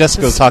 Well, I mean,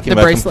 Jessica was talking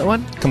about the bracelet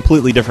one?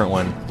 Completely different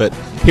one. But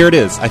here it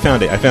is. I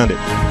found it.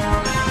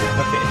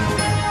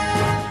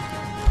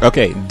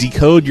 Okay,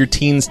 decode your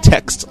teen's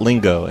text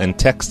lingo, and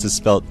text is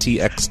spelled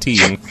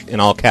TXT in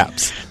all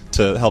caps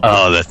to help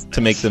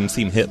to make them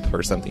seem hip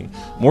or something.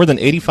 More than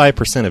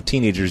 85% of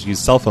teenagers use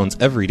cell phones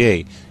every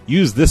day.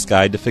 Use this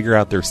guide to figure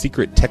out their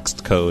secret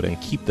text code and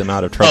keep them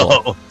out of trouble.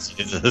 Oh,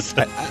 Jesus.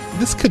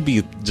 This could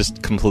be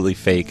just completely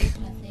fake.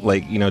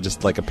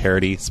 Just like a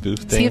parody spoof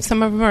thing. See if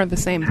some of them are the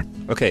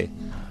same. Okay.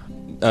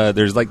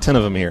 There's 10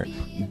 of them here.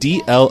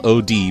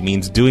 DLOD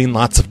means doing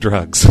lots of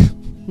drugs.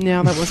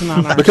 No, that wasn't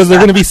on ours. Because they're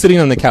going to be sitting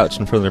on the couch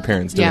in front of their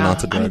parents doing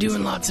lots of drugs. I'm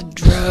doing lots of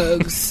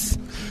drugs.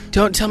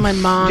 Don't tell my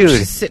mom. Dude.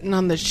 She's sitting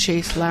on the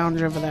Chase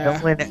lounge over there.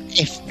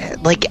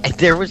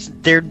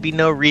 There'd be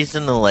no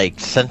reason to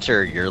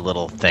censor your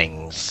little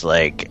things.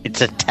 It's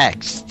a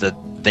text that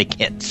they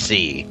can't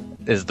see.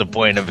 Is the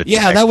point of it?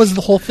 Yeah, text. That was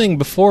the whole thing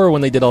before when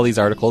they did all these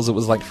articles. It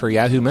was for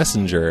Yahoo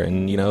Messenger,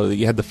 and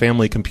you had the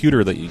family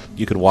computer that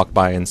you could walk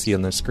by and see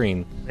on the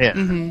screen. Yeah.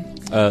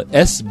 Mm-hmm.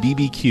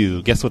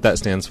 SBBQ. Guess what that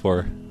stands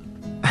for?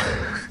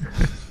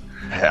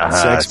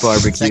 Sex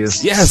barbecue.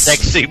 Yes.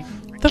 Sexy.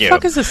 The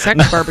fuck is a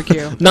sex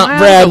barbecue? Not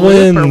Brad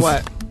wins. Or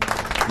what?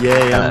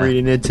 Yay, I'm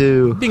reading it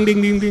too. Ding,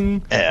 ding, ding,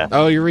 ding. Yeah.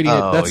 Oh, you're reading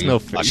it. That's no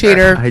fair.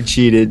 Cheater. I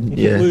cheated.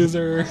 Yeah.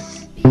 Loser.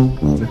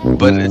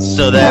 But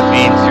so that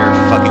means you're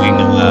fucking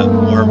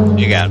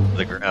warming out of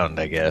the ground,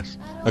 I guess.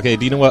 Okay,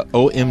 do you know what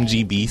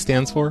OMGB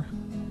stands for?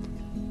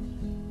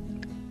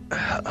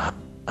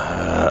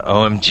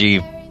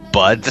 OMG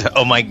buds.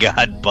 Oh my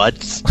God,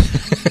 butts.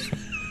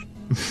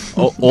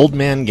 Old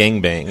man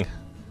gangbang.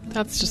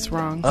 That's just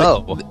wrong.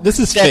 Oh, this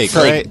is fake,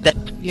 right? That's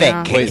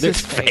Yeah. fake. Wait, This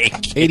is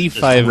fake.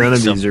 85. None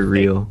of these are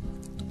real.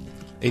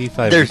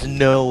 85. There's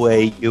no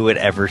way you would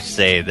ever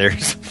say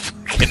there's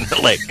fucking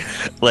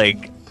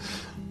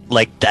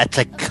like that's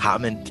a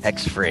common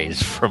text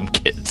phrase from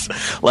kids.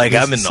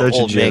 I'm in the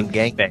old man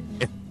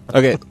gangbang.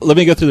 Okay, let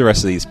me go through the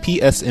rest of these.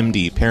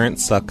 PSMD,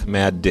 parents suck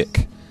mad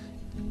dick.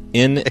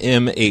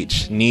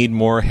 NMH, need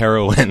more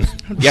heroin.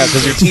 Yeah,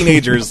 because you're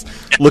teenagers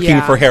looking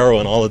for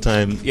heroin all the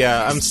time.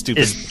 Yeah, I'm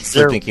stupid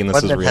for thinking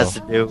this is real. Has to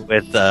do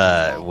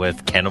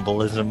with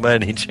cannibalism by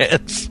any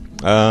chance?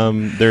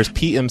 There's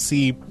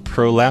PMC,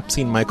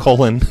 prolapsing my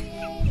colon.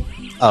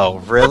 Oh,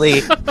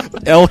 really?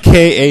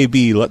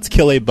 LKAB, let's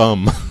kill a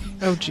bum.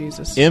 Oh,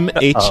 Jesus.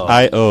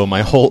 MHIO,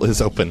 my hole is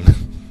open.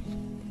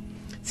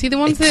 See, the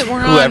ones that were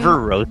on...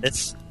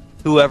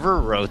 Whoever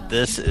wrote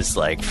this is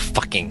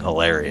fucking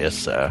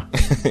hilarious. That's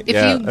pretty See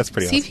awesome.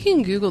 if you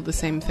can Google the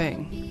same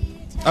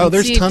thing. Oh,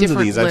 there's see tons of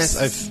different these.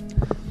 lists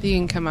I've that you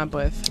can come up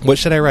with. What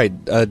should I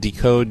write?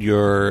 Decode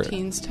your...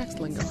 Teens text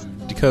lingo.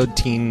 Decode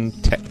teen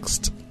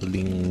text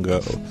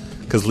lingo.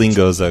 Because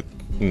lingo's a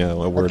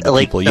word that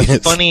people use.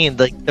 Funny,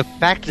 the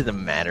fact of the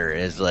matter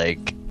is,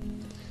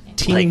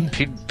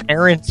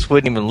 parents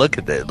wouldn't even look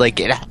at it.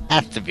 It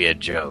has to be a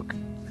joke.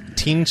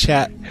 Teen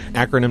Chat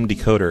acronym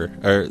decoder,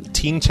 or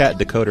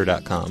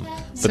teenchatdecoder.com.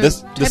 So But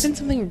this type in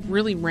something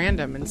really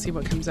random and see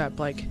what comes up.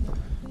 I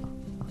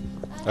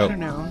don't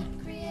know,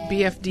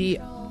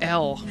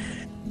 BFDL.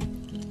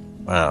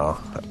 Wow.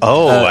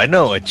 Oh, I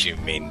know what you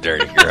mean,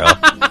 dirty girl.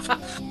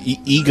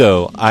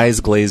 Ego, eyes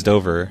glazed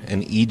over,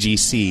 and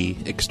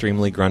EGC,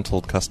 extremely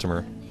gruntled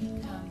customer.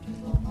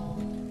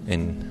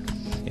 And,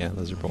 yeah,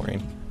 those are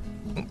boring.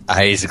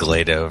 Eyes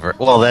glazed over.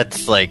 Well,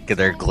 that's like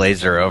their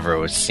glazer over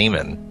with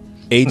semen.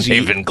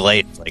 They've been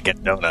glazed like a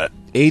donut.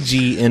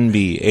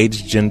 AGNB,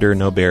 age, gender,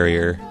 no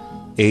barrier.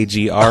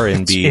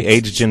 AGRNB,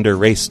 age, gender,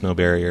 race, no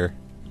barrier.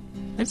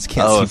 I just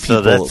can't see people...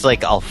 so that's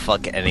like I'll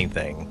fuck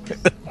anything.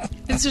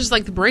 It's just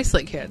like the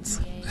bracelet kids.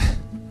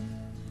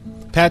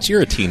 Patch,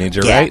 you're a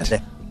teenager,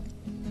 right?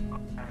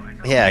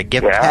 Yeah,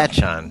 get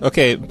Patch on.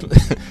 Okay,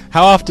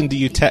 how often do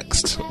you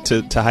text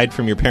to hide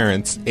from your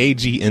parents?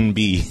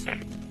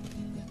 AGNB.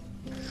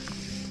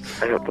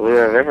 I don't believe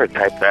I've ever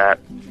typed that.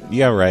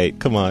 Yeah, right.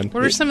 Come on.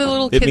 What are some of the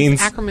little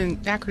kids'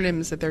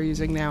 acronyms that they're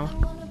using now?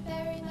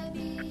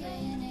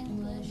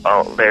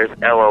 Oh, there's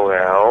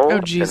LOL. Oh,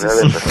 Jesus. And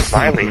then there's a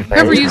smiley face.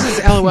 Whoever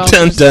uses LOL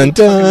dun, is dun,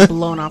 dun.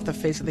 blown off the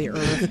face of the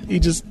earth. He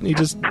just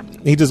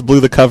blew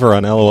the cover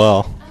on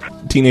LOL.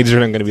 Teenagers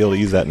aren't going to be able to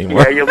use that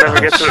anymore. Yeah, you'll never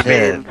get to the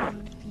memes.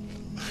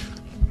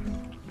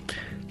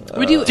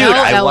 We do Dude,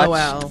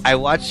 LOL. I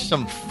watched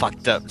some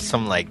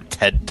like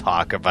TED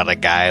talk about a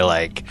guy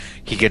like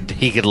he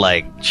could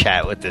like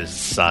chat with his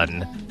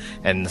son,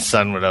 and the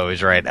son would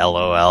always write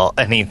LOL,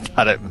 and he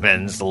thought it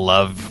meant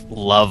love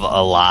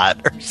a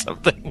lot or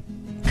something.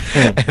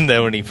 And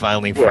then when he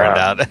finally found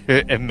out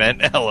it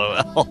meant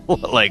LOL,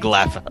 like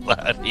laugh out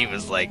loud, he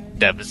was like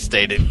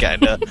devastated,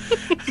 kind of.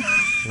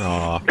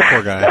 Aw,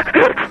 poor guy.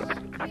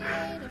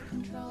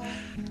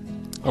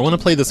 I want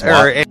to play this.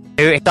 I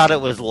thought it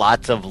was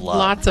lots of love.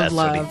 Lots of That's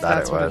love. What he thought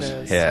That's it what was. it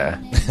is. Yeah.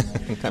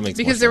 That makes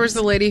because there was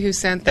the lady who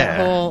sent that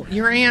whole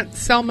 "Your Aunt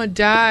Selma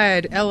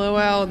died,"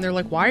 LOL, and they're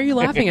like, "Why are you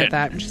laughing at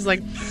that?" And she's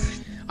like,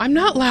 "I'm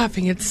not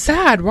laughing. It's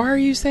sad. Why are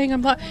you saying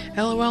I'm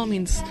LOL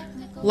means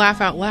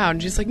laugh out loud?"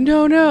 And she's like,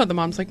 "No." The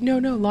mom's like, "No,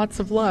 lots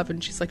of love."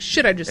 And she's like,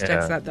 "Shit, I just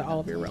text that to all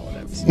of your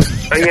relatives."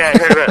 Oh yeah, I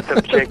heard about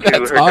some chick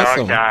who her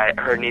awesome. dog died.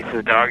 Her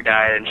niece's dog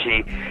died, and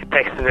she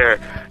texted her,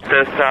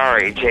 "So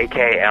sorry,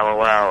 JK,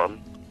 LOL."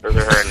 Those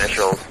are her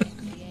initials.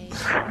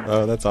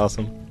 Oh, that's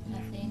awesome.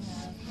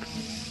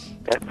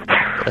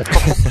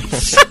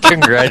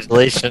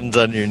 Congratulations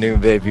on your new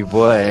baby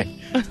boy.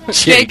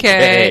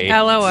 JK,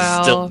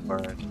 LOL. Still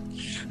born.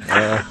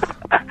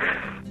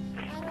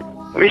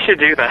 We should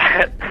do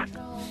that.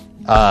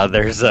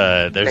 There's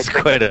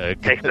quite a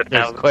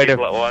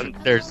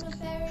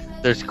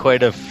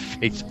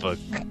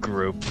Facebook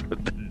group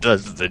that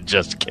does the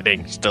Just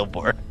Kidding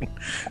Stillborn,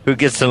 who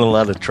gets in a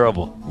lot of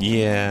trouble.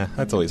 Yeah,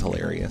 that's always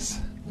hilarious.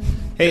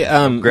 Hey,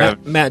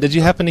 Matt, did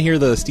you happen to hear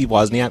the Steve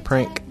Wozniak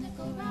prank?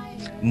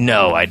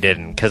 No, I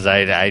didn't, because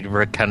I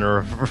kind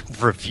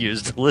of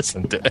refused to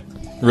listen to it.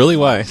 Really?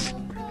 Why?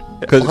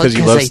 Because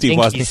you love Steve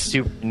Wozniak? He's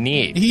super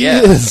neat. He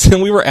is,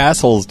 and we were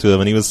assholes to him,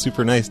 and he was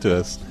super nice to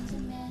us.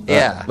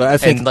 Yeah, but I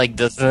think, and like,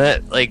 doesn't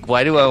it? Like,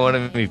 why do I want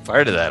to be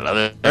part of that?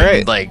 Other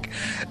than, like,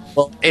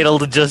 well,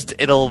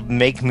 it'll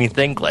make me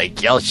think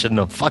like y'all shouldn't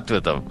have fucked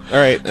with him. All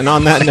right, and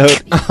on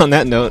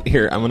that note,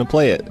 here I'm going to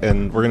play it,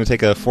 and we're going to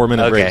take a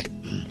 4-minute break.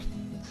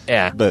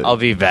 Yeah, but I'll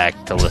be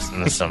back to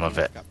listen to some of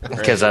it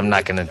because I'm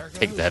not going to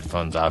take the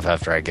headphones off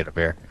after I get a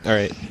beer. All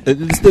right,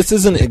 this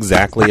isn't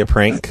exactly a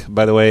prank,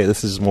 by the way.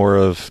 This is more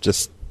of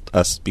just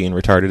us being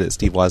retarded at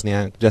Steve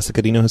Wozniak.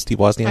 Jessica, do you know who Steve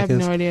Wozniak is? I have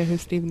no idea who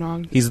Steve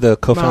Wozniak is. He's the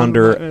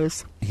co-founder.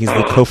 He's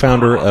the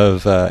co-founder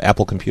of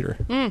Apple Computer.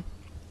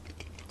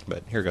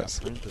 But here goes.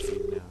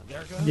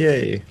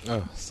 Yay!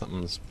 Oh,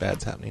 something's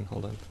bad's happening.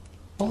 Hold on.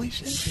 Holy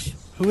shit!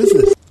 Who is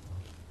this?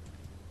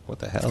 What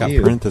the hell? It's got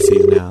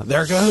parentheses now.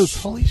 There it goes.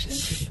 Holy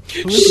shit!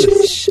 Who is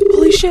this?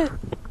 Holy shit!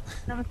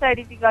 No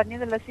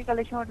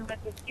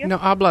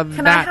habla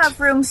Can that. I have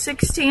room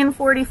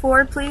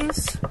 1644,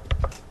 please?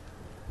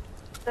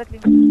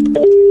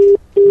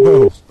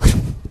 Whoa!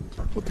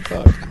 What the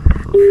fuck?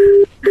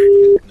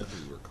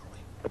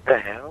 What the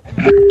hell?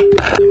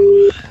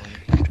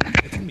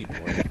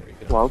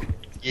 Well,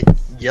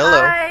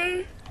 yellow.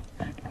 Hi.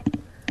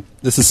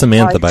 This is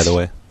Samantha, by the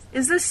way.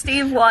 Is this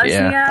Steve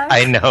Wozniak? Yeah,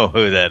 I know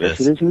who that is.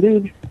 Yes, it is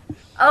indeed.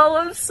 Oh,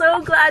 I'm so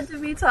glad to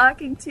be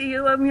talking to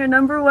you. I'm your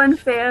 #1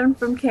 fan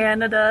from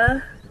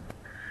Canada.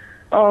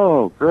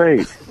 Oh,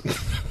 great.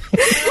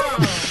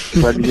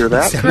 Glad to hear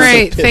that.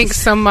 Great, thanks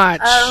so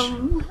much.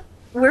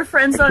 We're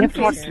friends on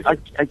Facebook.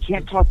 I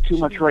can't talk too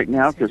much right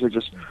now because I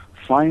just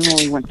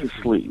finally went to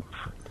sleep.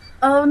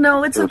 Oh,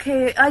 no, it's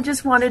okay. I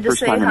just wanted to First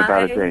say time in hi.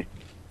 about a day.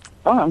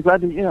 Oh, I'm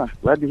glad to hear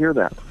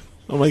that.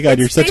 Oh my god,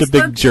 you're such a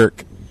big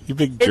jerk. You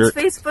big jerk.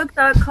 It's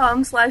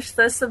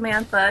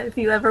facebook.com/thesamantha if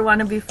you ever want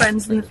to be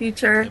friends in the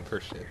future.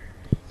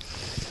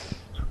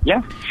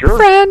 Yeah, sure.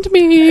 Friend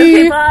me.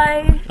 Okay,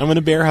 bye. I'm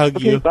gonna bear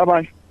hug you.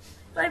 Bye-bye.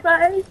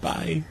 Bye-bye.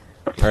 Bye.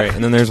 All right,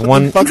 and then there's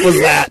one. What the fuck was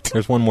that?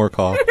 There's one more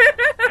call.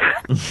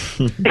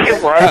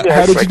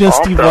 How did you know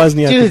Steve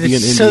Wozniak would be in India?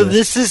 So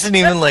this isn't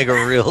even like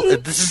a real...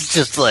 This is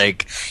just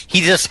like...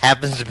 He just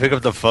happens to pick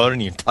up the phone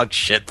and you talk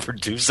shit for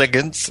 2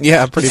 seconds?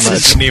 Yeah, pretty much.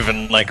 This isn't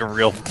even like a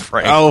real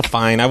prank. Oh,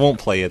 fine. I won't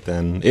play it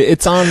then.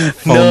 It's on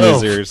Phone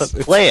Wizards.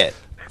 Play it.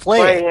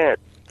 Play it.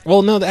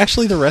 Well, no,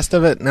 actually, the rest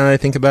of it. Now that I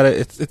think about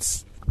it,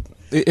 it's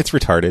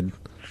retarded.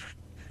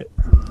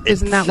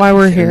 Isn't that why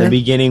we're here? In the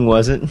beginning,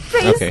 wasn't.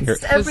 Okay, here.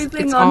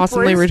 Everything It's on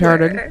awesomely Foursquare.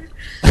 retarded.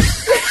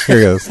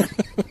 Here goes.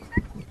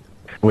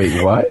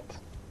 Wait, what?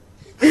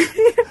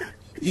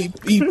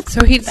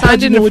 So he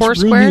signed into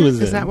Foursquare?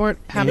 Is that what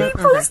happened?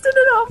 He posted it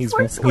on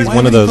Foursquare. He's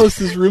one of those. Post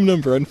his room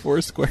number on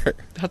Foursquare.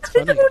 That's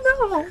I funny.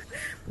 don't know.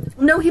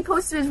 No, he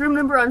posted his room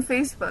number on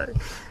Facebook.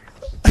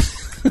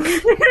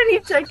 And he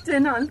checked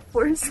in on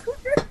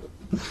Foursquare.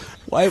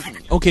 Why?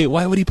 Okay,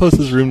 why would he post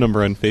his room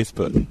number on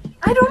Facebook?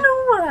 I don't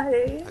know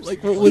why.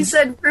 Like, what He was?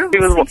 said room He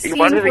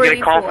wanted to get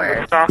a call from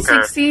the 1644.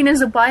 stalker. 16 is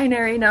a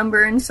binary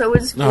number, and so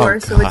is 4, Oh,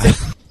 so it's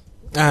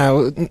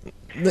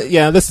a...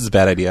 Yeah, this is a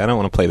bad idea. I don't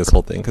want to play this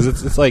whole thing because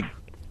it's like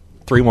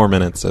 3 more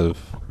minutes of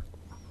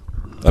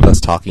us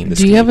talking.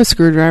 Do you have a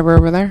screwdriver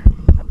over there?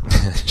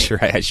 Sure,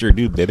 I sure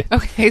do, baby.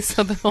 Okay,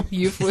 so the whole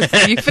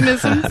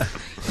euphemisms,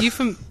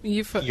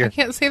 I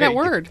can't say that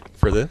word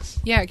For this.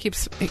 Yeah, it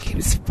keeps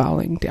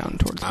falling down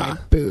towards my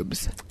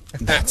boobs.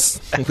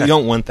 We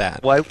don't want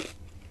that. Why?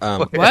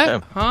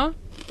 What? Huh?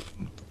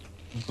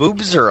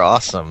 Boobs are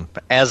awesome,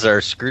 as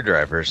are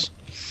screwdrivers.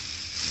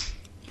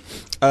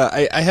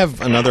 I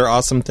have another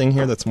awesome thing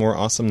here that's more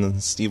awesome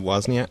than Steve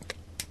Wozniak.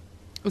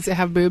 Does it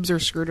have boobs or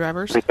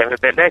screwdrivers? We have a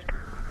bit, Nick.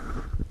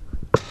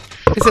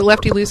 Is it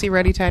lefty loosey,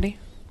 righty tighty?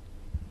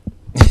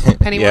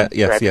 Penny Yeah, one?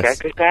 yes.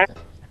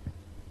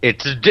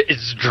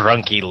 It's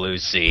drunky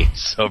Lucy,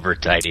 sober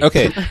tidy.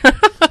 Okay.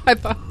 I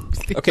thought.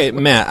 Okay,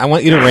 Matt. I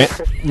want you to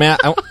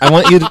I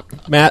want you to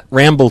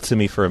ramble to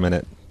me for a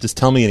minute. Just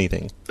tell me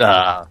anything.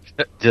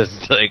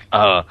 Just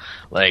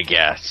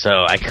yeah.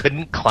 So I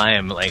couldn't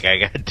climb. Like I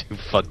got too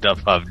fucked up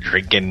of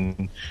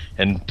drinking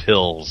and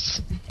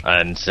pills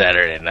on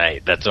Saturday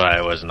night. That's why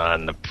I wasn't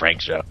on the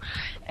prank show,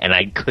 and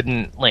I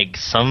couldn't. Like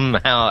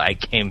somehow I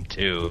came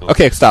to.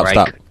 Okay, stop.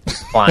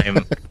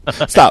 Climb.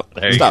 Stop.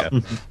 There you go.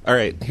 All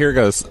right, here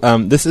goes.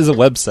 This is a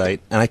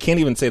website, and I can't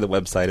even say the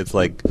website. It's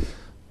like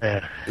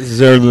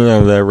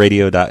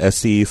radio.sc/pl.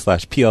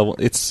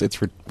 It's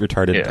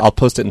retarded. Yeah. I'll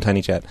post it in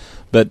Tiny Chat.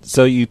 But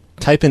so you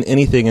type in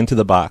anything into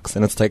the box,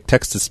 and it's like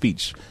text to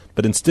speech.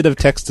 But instead of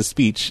text to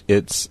speech,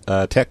 it's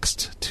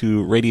text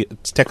to radio.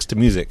 It's text to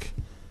music.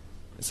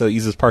 So it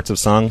uses parts of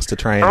songs to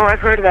try and. Oh, I've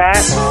heard of that.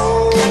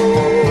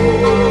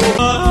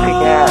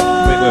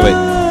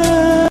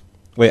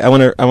 Wait. I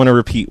want to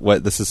repeat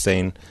what this is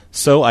saying.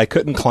 So I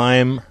couldn't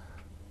climb.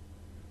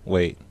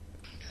 Wait.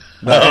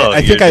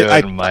 I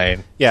think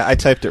mine. Yeah, I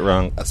typed it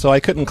wrong. So I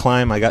couldn't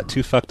climb. I got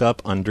too fucked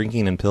up on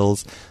drinking and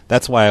pills.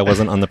 That's why I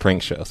wasn't on the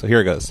prank show. So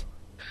here it goes.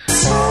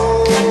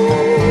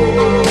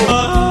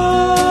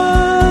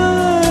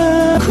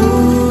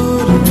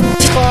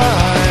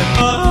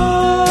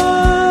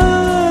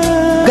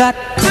 Got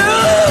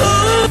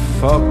to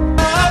fuck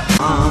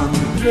on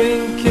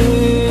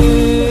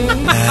drinking.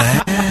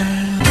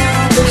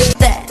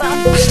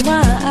 That's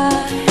why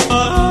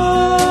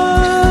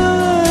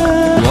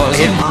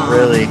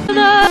Really?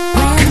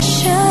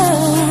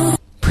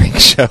 Prank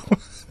show.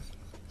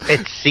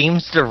 It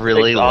seems to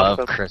really love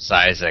Chris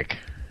Isaac.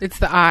 It's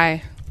the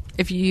I.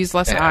 If you use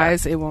less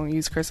I's, it won't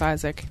use Chris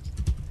Isaac.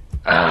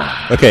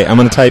 Okay, I'm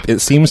going to type, it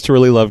seems to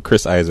really love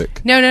Chris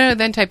Isaac. No,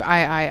 then type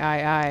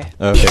I.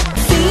 Okay.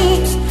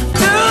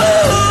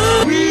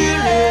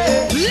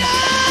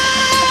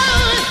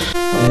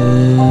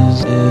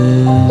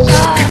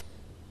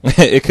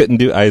 It couldn't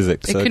do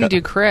Isaac. It couldn't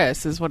do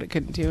Chris, is what it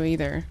couldn't do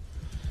either.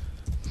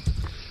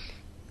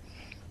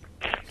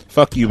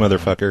 Fuck you,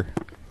 motherfucker.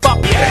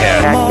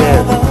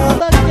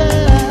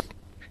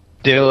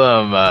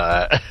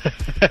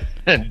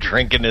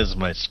 Drinking is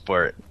my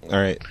sport. All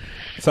right.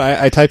 So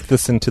I typed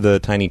this into the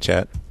Tiny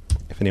Chat.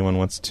 If anyone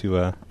wants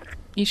to,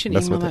 you should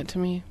mess email with that to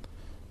me.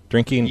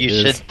 Drinking You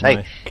is should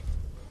type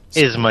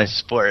is my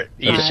sport.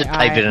 You should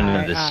type it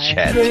into this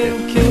chat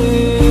too.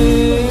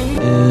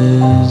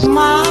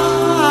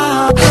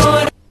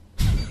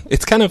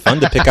 It's kind of fun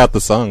to pick out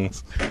the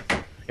songs.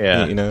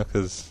 Yeah. You know,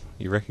 because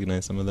you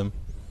recognize some of them.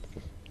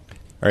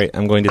 All right,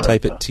 I'm going to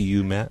type it to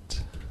you,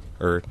 Matt,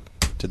 or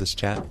to this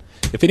chat.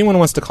 If anyone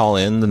wants to call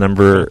in, the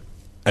number...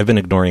 I've been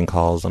ignoring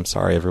calls. I'm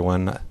sorry,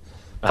 everyone.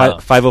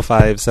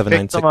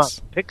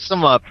 505-796. Pick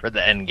some up for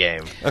the end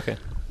game. Okay.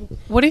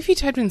 What if you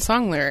typed in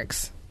song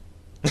lyrics?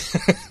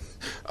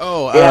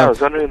 Oh, yeah, I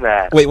was wondering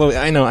that. Wait,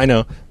 I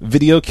know.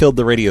 Video killed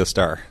the radio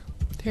star.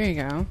 There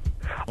you go.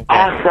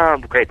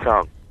 Awesome. Great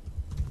song.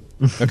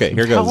 Okay,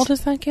 here goes. How old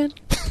is that kid?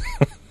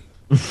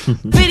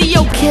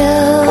 Video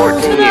kill.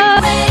 14.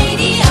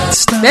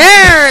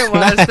 There it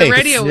was. Nice. The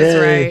radio was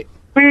right.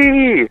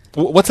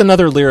 What's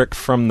another lyric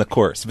from the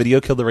chorus? Video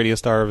killed the radio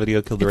star,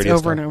 video killed the radio over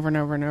star. and over and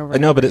over and over. I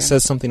know, but it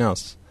says something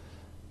else.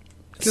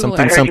 Google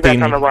I heard Something. you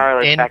back on the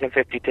wireless back in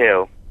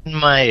 52.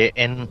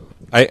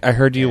 I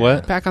heard you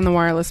what? Back on the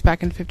wireless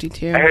back in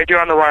 52. I heard you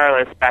on the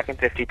wireless back in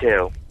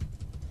 52.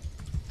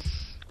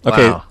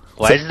 Okay. Wow.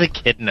 Why does the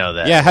kid know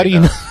that? Yeah, how do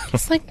you know?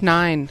 It's like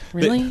 9.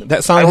 Really?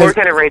 That song I has... work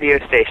at a radio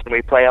station.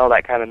 We play all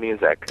that kind of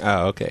music.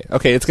 Oh, okay.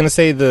 Okay, it's going to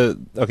say the...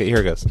 Okay, here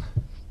it goes.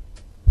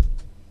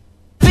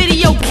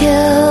 radio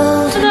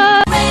killed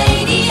the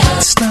radio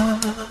star.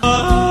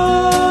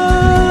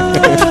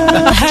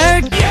 I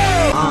heard you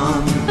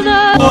on the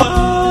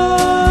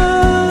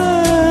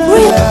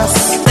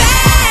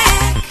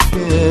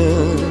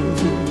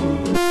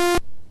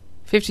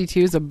 52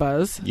 is a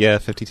buzz. Yeah,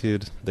 52.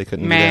 They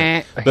couldn't Meh.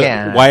 do that. But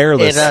Yeah.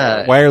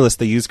 wireless.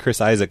 They use Chris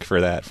Isaac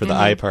for that, for the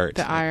I part.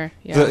 The I,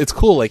 yeah. So it's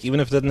cool. Like even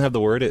if it doesn't have the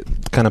word, it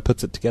kind of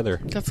puts it together.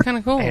 That's kind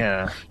of cool.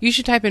 Yeah. You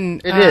should type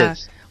in It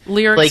is.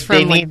 lyrics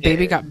from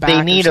Baby Got Back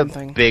They need or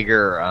something. a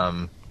bigger.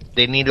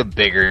 They need a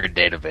bigger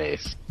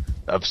database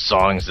of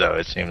songs, though.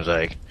 It seems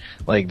like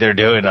they're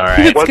doing all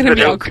right. It's going to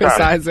be all Chris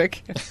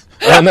Isaac.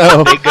 I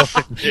know. They go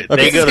to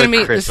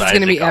This is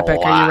going to be epic.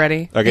 Are you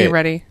ready? Okay. Are you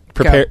ready?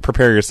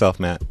 Prepare yourself,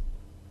 Matt.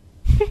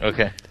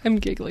 Okay. I'm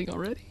giggling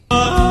already.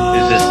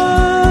 Is this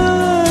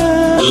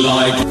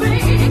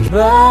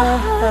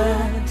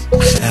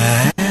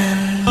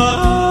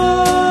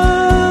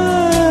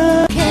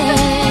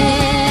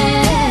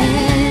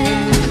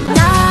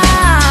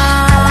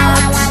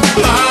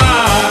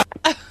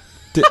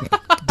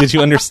Did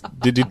you understand?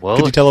 Could you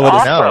tell what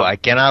it No, I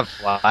cannot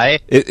fly.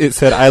 It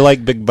said, "I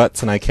like big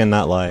butts and I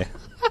cannot lie."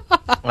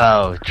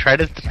 Oh, try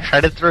to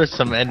throw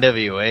some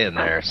NWA in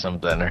there or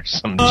something, or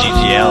some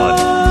GGL.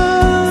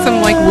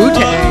 Some like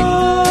Wu-Tang.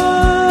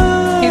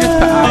 He just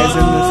put eyes in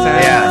this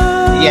stuff.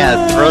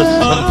 Yeah. Throw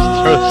some.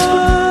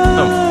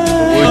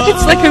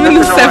 It's like I'm in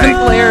the seventh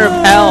layer of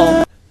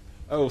hell.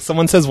 Oh,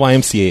 someone says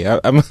YMCA.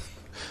 I'm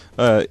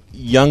a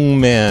young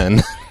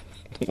man.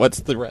 What's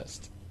the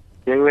rest?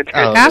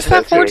 Ask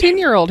that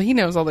 14-year-old. He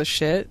knows all this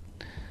shit.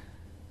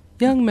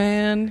 Young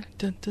man.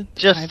 Dun, dun,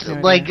 Just no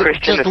like, idea.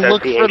 just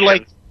look for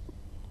like.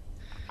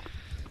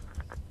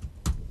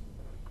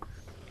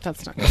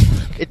 That's not good.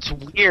 It's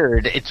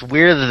weird. It's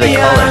weird that they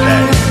call it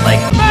that. Like,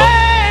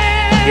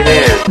 it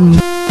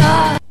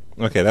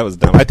is. Okay, that was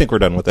dumb. I think we're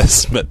done with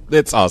this, but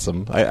it's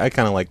awesome. I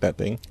kind of like that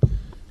thing.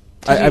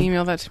 Can you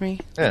email that to me?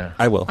 Yeah,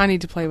 I will. I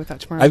need to play with that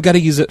tomorrow. I've got to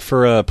use it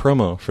for a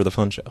promo for the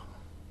phone show,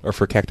 or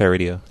for Cacti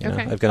Radio. You know?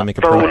 Okay. I've got to make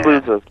a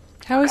promo.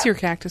 How is your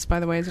cactus, by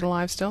the way? Is it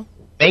alive still?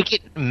 Make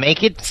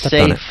it Step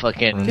say on it.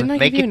 fucking. Didn't I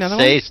Make give you it another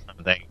say one?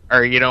 something,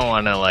 or you don't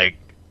want to like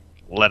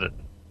let it.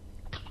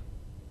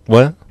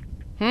 What?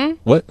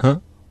 What? Huh?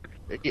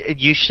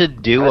 You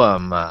should do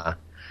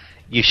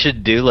You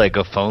should do like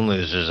a Phone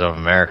Losers of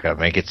America.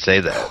 Make it say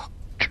that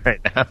right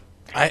now.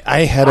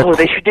 I had Oh,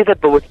 they should do that,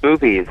 but with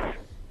movies.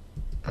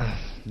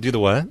 Do the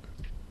what?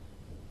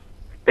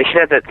 They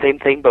should have that same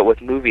thing, but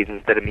with movies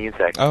instead of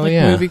music. Oh, like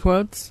yeah. Movie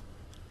quotes?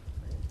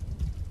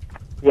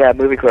 Yeah,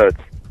 movie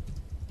quotes.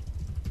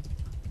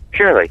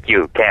 Surely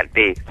you can't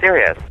be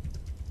serious.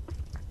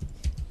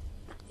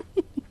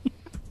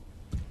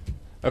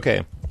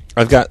 Okay,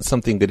 I've got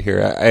something good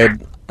here.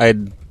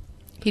 I'd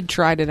He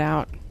tried it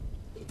out.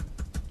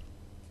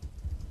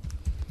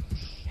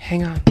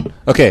 Hang on.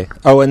 Okay.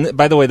 Oh, and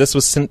by the way, this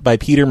was sent by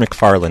Peter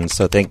McFarland,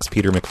 so thanks,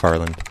 Peter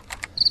McFarland.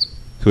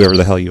 Whoever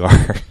the hell you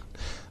are.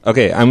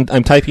 Okay, I'm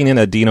typing in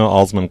a Dino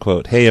Alsman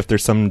quote. Hey, if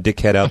there's some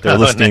dickhead out there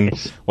listening,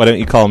 nice. why don't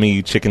you call me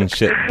you chicken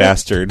shit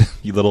bastard,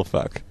 you little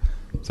fuck.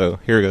 So,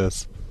 here it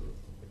goes.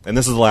 And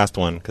this is the last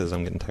one, because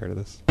I'm getting tired of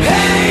this.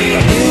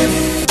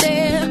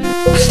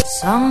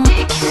 Some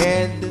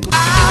kid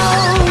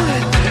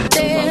out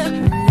there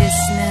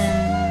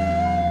listening.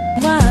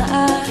 Why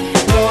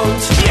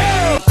won't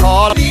you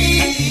call me?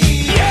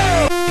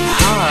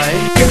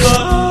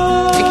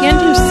 It can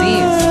do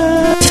C's.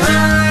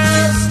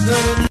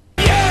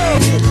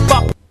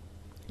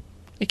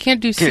 It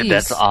can't do C's Dude,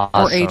 that's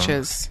awesome. or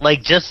H's.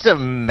 Like, just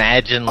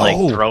imagine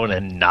throwing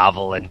a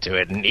novel into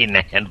it and eating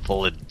a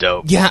handful of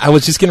dope. Yeah, I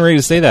was just getting ready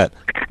to say that.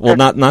 Well,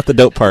 not the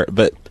dope part,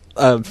 but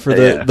for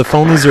the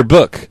Phone Loser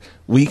book,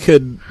 we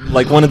could,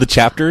 like one of the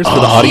chapters for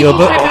the audio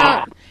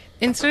book.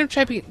 Instead of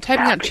typing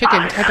out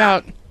chicken, type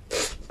out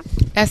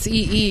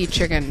SEE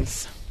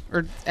chickens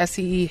or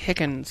SEE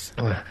Hickens.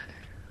 Huh?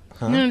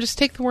 No, just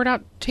take the word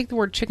out. Take the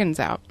word chickens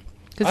out.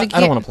 I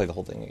don't want to play the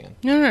whole thing again.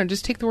 No,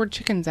 just take the word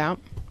chickens out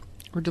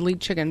or delete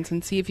chickens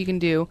and see if you can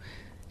do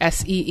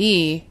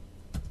SEE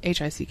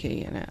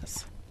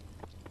HICKENS.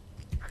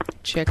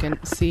 Chicken,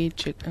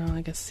 oh,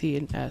 I guess C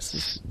and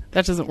S.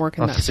 That doesn't work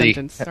in that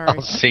sentence. Sorry.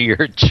 I'll see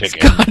your chicken.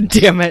 God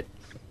damn it.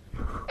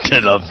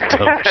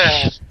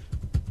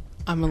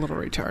 I'm a little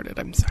retarded.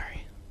 I'm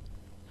sorry.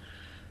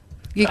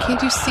 You can't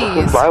do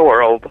C's. My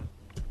world.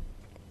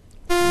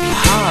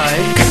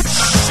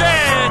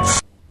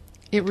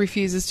 It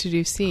refuses to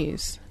do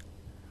C's.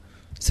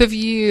 So if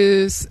you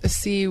use a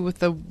C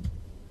with a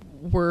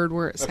word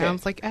where it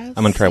sounds like S.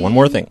 I'm going to try one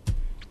more thing.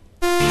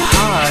 Nope.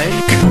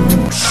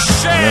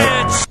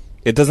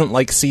 It doesn't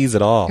like C's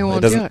at all. It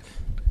won't doesn't. do it.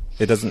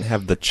 It doesn't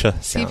have the ch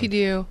sound. See if you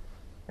do.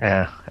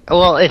 Yeah.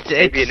 Well, it's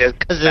because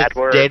its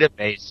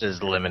database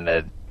is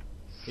limited.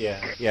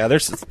 Yeah.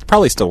 There's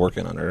probably still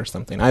working on it or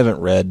something. I haven't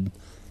read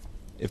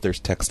if there's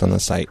text on the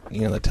site,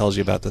 that tells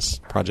you about this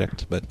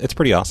project, but it's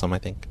pretty awesome, I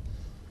think.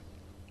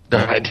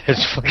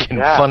 It's fucking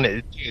fun.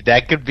 Dude,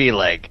 that could be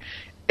like,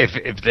 if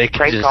they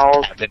could just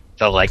have it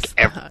to like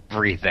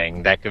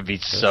everything, that could be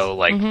so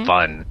like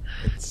fun.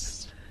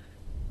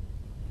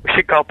 We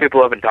should call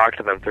people up and talk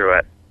to them through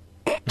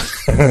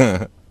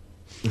it.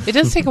 It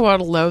does take a while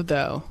to load,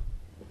 though.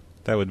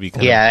 That would be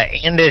kind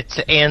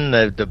and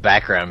the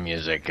background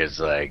music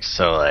is like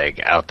so like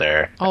out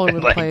there, all over the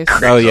like, place.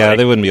 Oh yeah,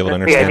 they wouldn't be able to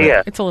understand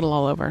it. It's a little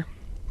all over.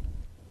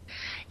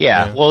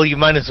 Yeah, well, you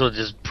might as well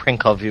just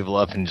prank call people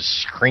up and just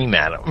scream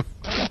at them.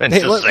 And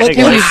Hey, just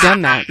we've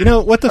done that. You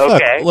know what the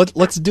Okay. fuck?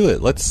 Let's do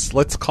it.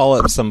 Let's call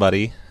up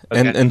somebody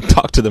and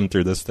talk to them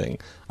through this thing.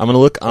 I'm gonna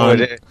look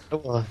on.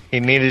 He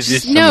needed to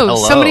do No,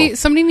 somebody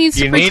needs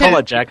to pretend. Call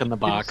a Jack in the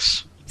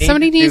Box.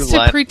 Somebody needs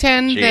to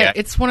pretend Yeah. that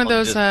it's one of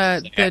those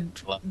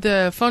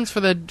the phones for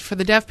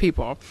the deaf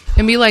people,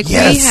 and be like,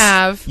 Yes. we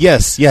have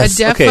Yes, a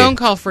deaf okay. phone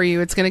call for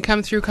you. It's going to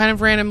come through kind of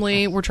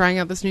randomly. We're trying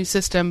out this new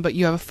system, but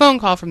you have a phone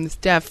call from this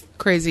deaf,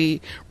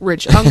 crazy,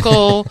 rich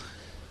uncle.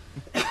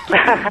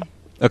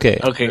 Okay.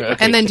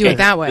 And then do it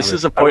that way. This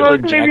is a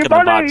Portland Jack in the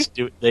Box.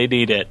 They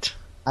need it.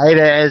 Ida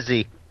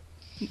Ezzy.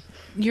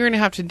 You're going to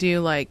have to do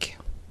like.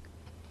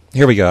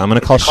 Here we go. I'm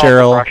gonna call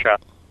Cheryl.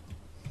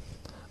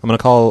 I'm going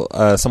to call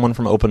someone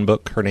from Open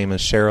Book. Her name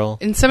is Cheryl.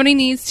 And somebody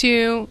needs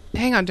to...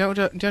 Hang on, don't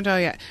tell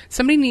yet.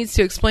 Somebody needs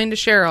to explain to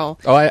Cheryl...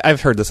 Oh, I've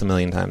heard this a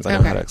million times. I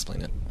know how to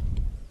explain it.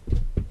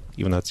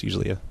 Even though it's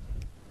usually a...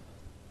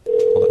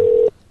 Hold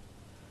on.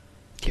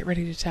 Get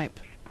ready to type.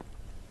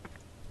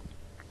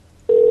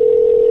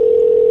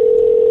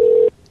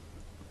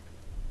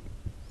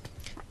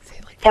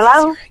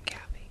 Hello?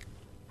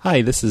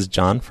 Hi, this is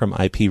John from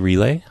IP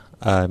Relay.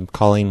 I'm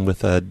calling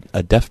with a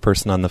deaf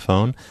person on the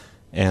phone,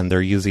 and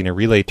they're using a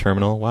relay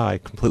terminal. Wow, I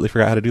completely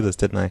forgot how to do this,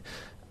 didn't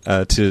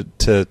I?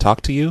 To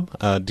talk to you.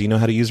 Do you know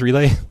how to use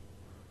relay?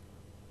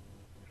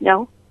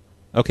 No.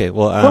 Okay,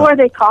 well... Who are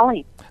they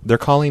calling? They're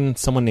calling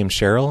someone named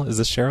Cheryl. Is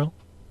this Cheryl?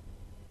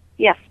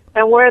 Yes.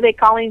 And where are they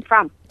calling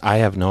from? I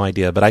have no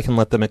idea, but I can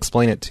let them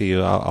explain it to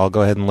you. I'll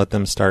go ahead and let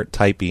them start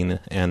typing,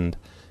 and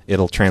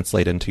it'll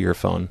translate into your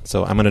phone.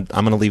 So I'm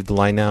gonna leave the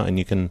line now, and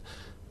you can...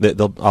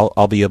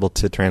 I'll be able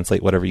to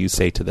translate whatever you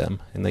say to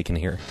them, and they can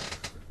hear,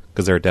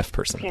 because they're a deaf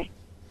person. Okay.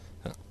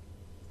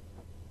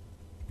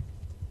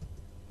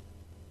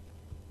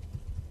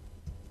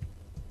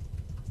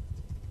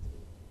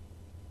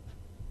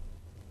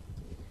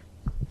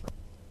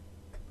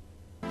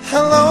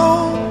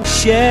 Hello,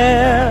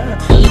 share.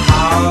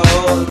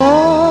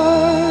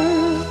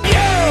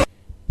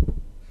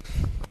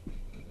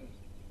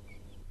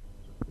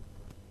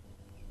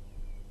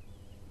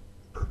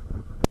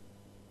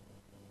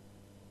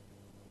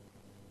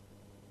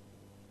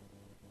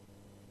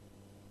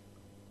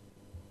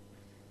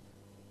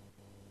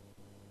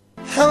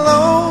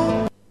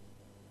 Hello.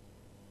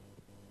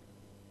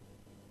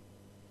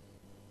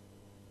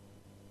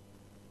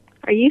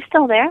 Are you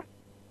still there?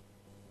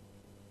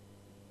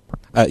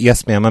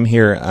 Yes, ma'am. I'm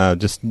here.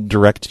 Just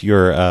direct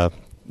your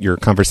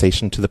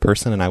conversation to the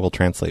person, and I will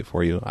translate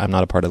for you. I'm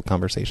not a part of the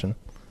conversation.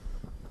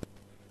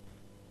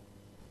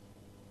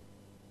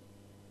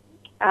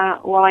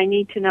 Well, I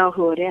need to know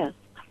who it is.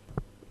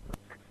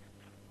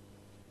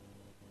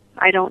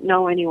 I don't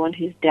know anyone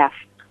who's deaf.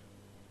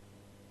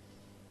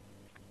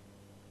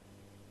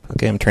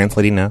 Okay, I'm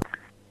translating now.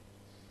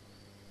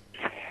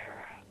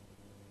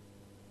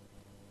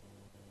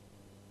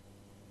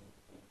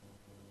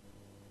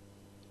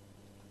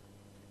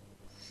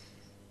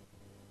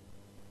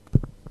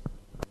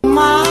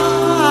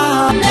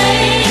 My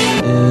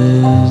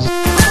name is...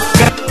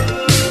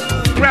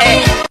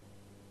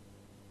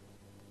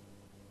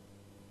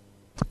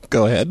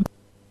 Go ahead.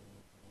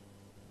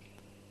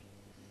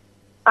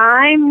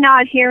 I'm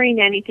not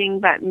hearing anything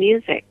but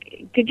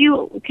music. Could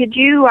you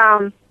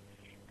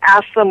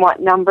ask them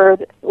what number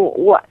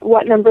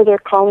they're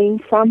calling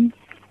from?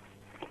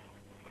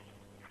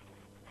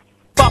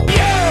 Fuck you,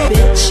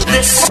 bitch.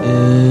 This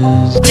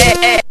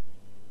is...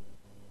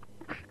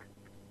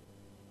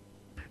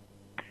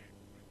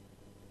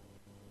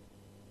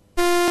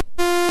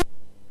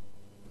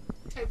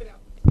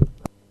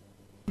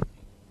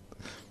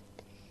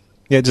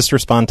 Yeah, just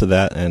respond to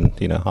that, and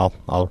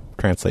I'll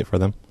translate for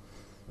them.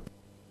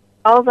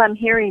 All I'm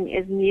hearing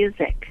is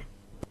music.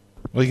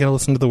 Well, you gotta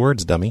listen to the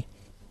words, dummy.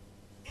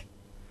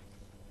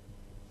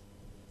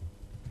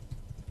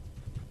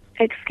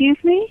 Excuse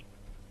me?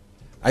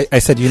 I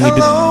said you need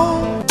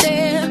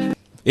to...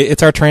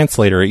 It's our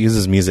translator. It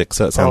uses music,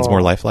 so it sounds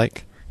more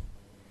lifelike.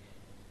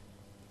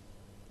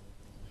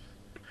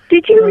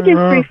 Did you just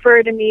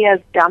refer to me as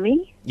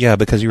dummy? Yeah,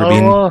 because you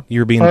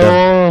were being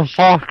dumb.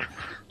 Fuck.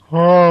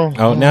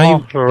 Oh,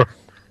 now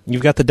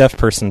you've got the deaf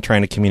person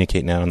trying to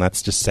communicate now, and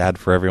that's just sad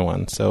for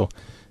everyone. So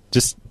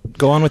just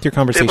go on with your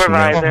conversation.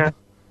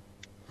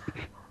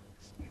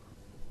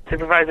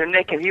 Supervisor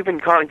Nick, have you been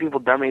calling people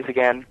dummies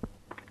again?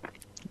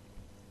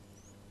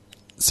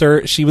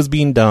 Sir, she was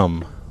being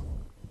dumb.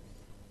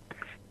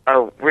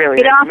 Oh, really?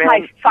 Get off man,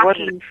 my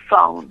fucking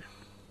phone.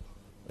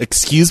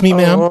 Excuse me,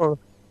 ma'am?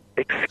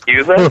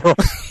 Excuse us?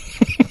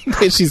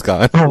 She's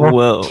gone.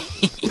 Whoa.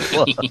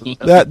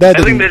 that I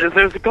didn't... think that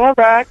deserves a call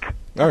back.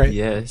 All right.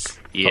 Yes.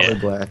 Yeah. Color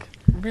black.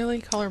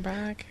 Really? Call her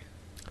back?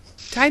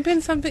 Type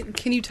in something.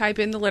 Can you type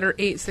in the letter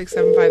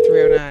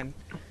 8675309?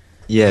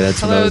 Yeah,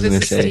 that's what I Hello, was going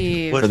this to is say.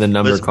 Steve. For the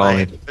number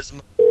calling. Was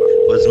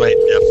my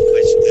deaf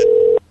voice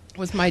good?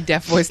 Was my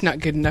deaf voice not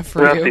good enough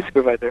for you?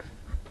 Supervisor.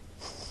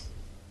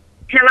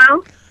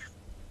 Hello?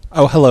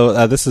 Oh,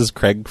 hello. This is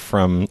Craig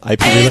from IP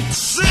Relay.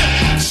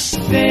 6,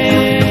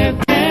 7,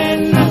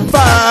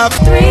 5,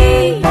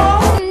 3, 4,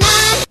 9.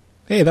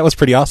 Hey, that was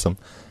pretty awesome.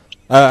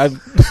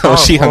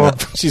 She hung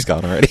up. She's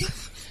gone already.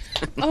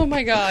 Oh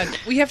my god.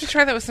 We have to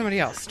try that with somebody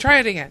else. Try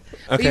it again.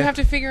 But Okay. you have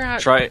to figure out...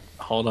 Try it.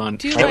 Hold on.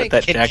 Do Try it like-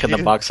 with that Jack in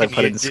the Box I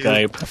put in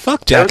Skype.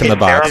 Fuck Jack in the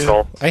Box.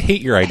 hysterical. I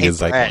hate your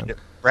ideas, Hey, Zyklon.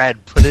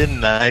 Brad, put in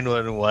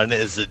 911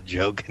 as a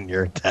joke in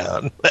your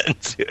town.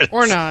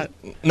 Or not.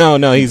 No,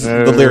 he's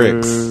the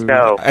lyrics.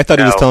 No, I thought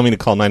he was no. telling me to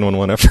call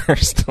 911 at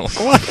first.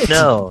 What?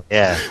 No,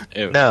 yeah.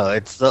 No,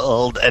 it's the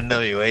old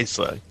NWA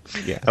song.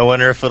 Yeah. I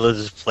wonder if it'll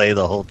just play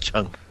the whole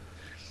chunk.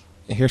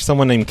 Here's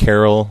someone named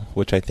Carol,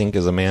 which I think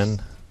is a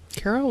man.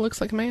 Carol looks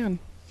like a man.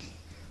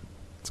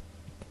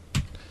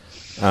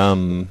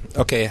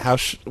 Okay,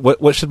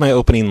 what should my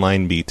opening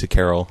line be to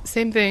Carol?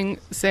 Same thing.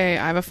 Say,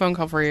 I have a phone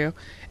call for you.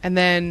 And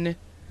then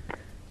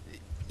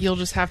you'll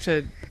just have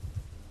to...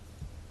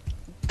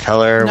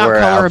 Tell her Not we're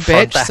call her out a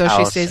front bitch the so she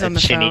house stays on and the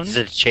she phone. needs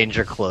to change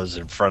her clothes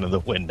in front of the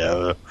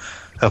window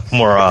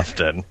more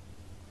often.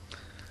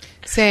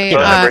 Say,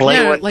 Number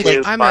no, like,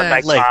 212, I'm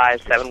contact a...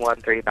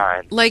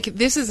 57139. Like,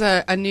 this is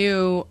a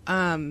new,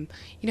 you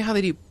know how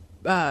they do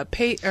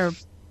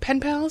pen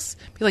pals?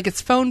 Be like,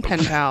 it's phone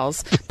pen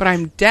pals, but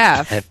I'm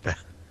deaf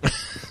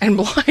and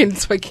blind,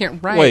 so I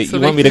can't write. Wait, so you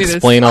they want me can to do this.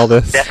 explain all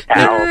this?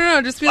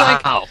 No, just be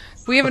like,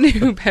 we have a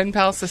new pen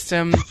pal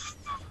system.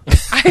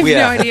 I have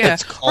no idea.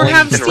 Or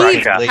have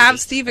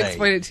Steve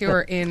explain it to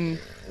her in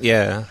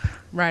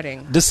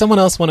writing. Does someone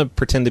else want to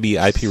pretend to be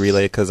IP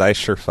Relay? Because I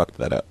sure fucked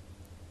that up.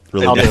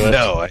 Really I'll bad. do it.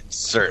 No, I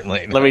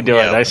certainly Let me do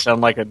it. I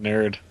sound like a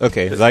nerd.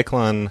 Okay,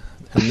 Zyklon.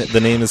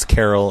 The name is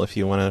Carol. If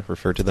you want to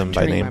refer to them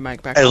by Turning name. my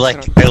mic back I on,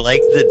 like so I don't-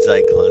 that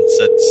Zyklon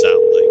said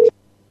sound like.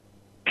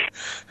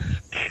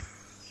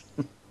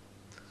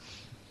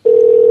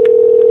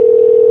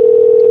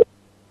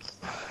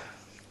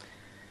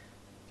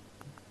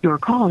 Your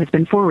call has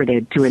been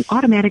forwarded to an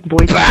automatic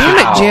voice. Damn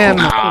it, Jim.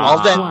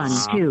 All that-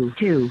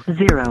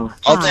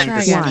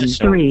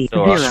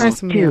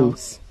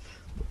 1-220-5-1-3-0-2.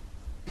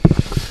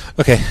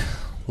 Okay,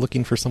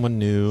 looking for someone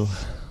new.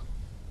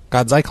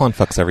 God, Zyklon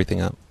fucks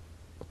everything up.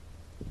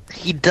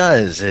 He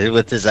does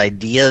with his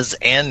ideas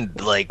and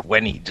like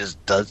when he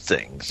just does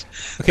things.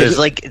 Okay, It's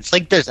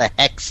like there's a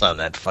hex on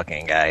that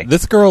fucking guy.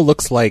 This girl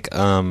looks like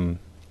the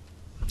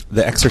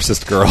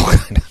Exorcist girl,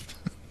 kind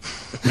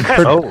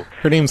of.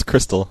 Her name's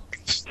Crystal.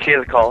 She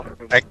has a call.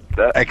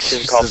 She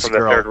has a call from the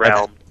third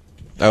realm.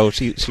 Oh,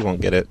 she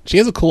won't get it. She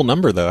has a cool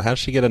number though. How does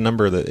she get a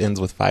number that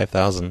ends with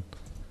 5,000?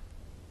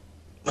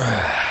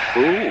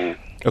 Ooh.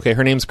 Okay,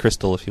 her name's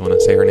Crystal. If you want to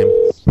say her name.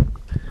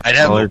 I'd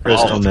have Color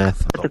crystal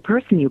meth. The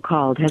person you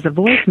called has a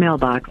voice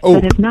mailbox Oh.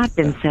 that has not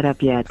been set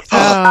up yet.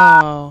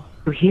 Oh.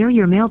 To hear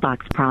your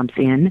mailbox prompts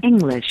in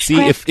English. See,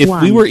 press if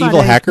 1. we were evil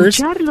Para hackers,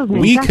 escuchar los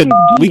we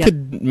mensajes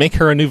could make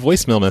her a new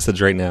voicemail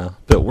message right now.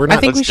 But we're not.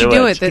 I think we should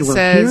do it that You will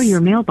says hear your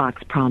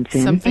mailbox prompts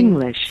in something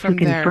English. To from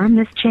there. confirm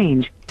this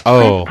change,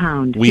 Oh, press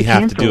pound. we To have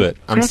cancel, to do it.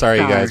 I'm press sorry,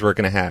 star. guys. We're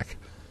gonna hack.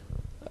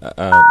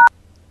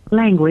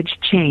 Language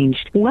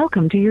changed.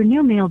 Welcome to your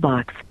new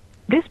mailbox.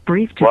 This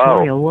brief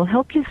tutorial will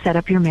help you set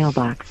up your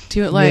mailbox.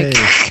 Do it like,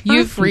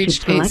 you've First, you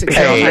reached should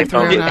select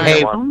 860-5309.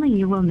 Hey. Only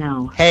you will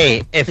know.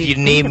 Hey, if Please you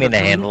need me enter to the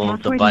handle phone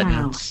the password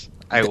buttons,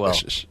 I will.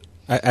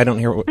 I don't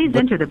hear what. Please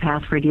enter the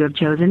password you have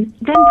chosen,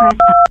 then press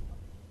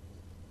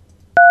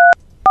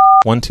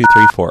 1, 2,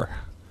 3, 4.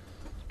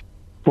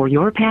 For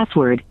your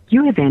password,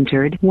 you have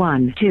entered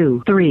 1,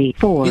 2, 3,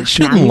 4. It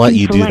shouldn't Now let can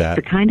you do select that.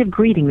 the kind of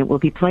greeting that will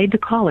be played to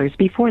callers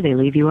before they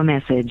leave you a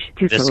message.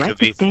 To This select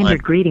could a be standard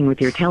fun. greeting with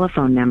your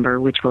telephone number,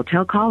 which will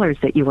tell callers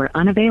that you are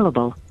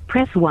unavailable,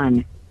 press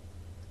 1.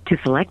 To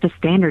select a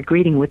standard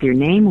greeting with your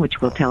name,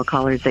 which will tell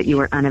callers that you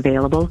are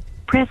unavailable,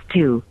 press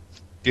 2.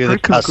 Do the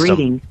Personal custom.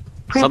 greeting,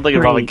 press Something 3.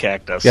 about a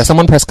cactus. Yeah,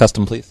 someone press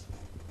custom, please.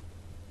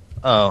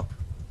 Oh,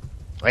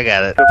 I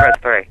got it. So press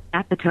 3.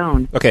 At the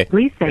tone, Okay.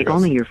 please say Here goes.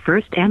 only your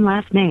first and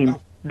last name,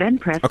 then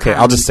press Okay,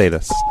 pound. I'll just say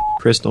this.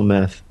 Crystal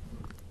meth.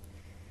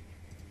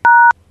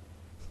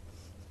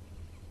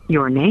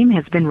 Your name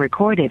has been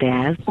recorded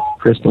as...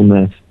 Crystal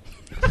meth.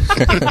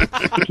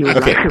 If you would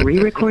like to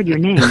re-record your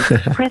name,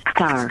 press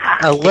star.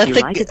 Let If you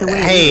the like it the way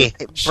it hey,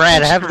 is,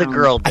 Brad, press have the pound.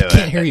 girl do I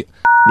can't it. hear you.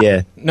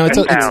 Yeah. No, it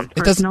doesn't.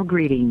 Personal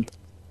greeting.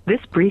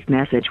 This brief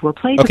message will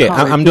play to Okay,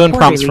 callers I'm doing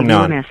before prompts they from leave now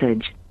you a on.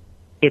 message.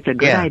 It's a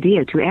good Yeah.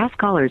 idea to ask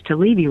callers to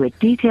leave you a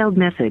detailed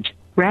message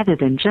rather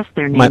than just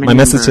their name My and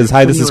message number. says, "Hi,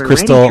 When this you is are ready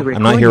Crystal. to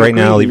I'm not record here your right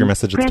now. Leave your greeting,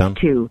 message at the press tone."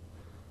 2.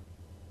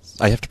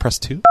 I have to press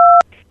 2?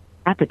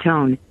 At the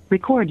tone,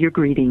 record your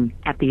greeting.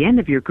 At the end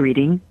of your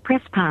greeting,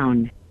 press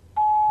pound.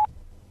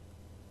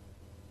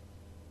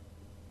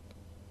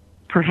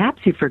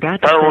 Perhaps you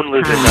forgot to Phone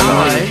press loses pound the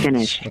when you noise.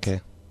 finish. Okay.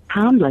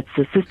 Pound lets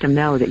the system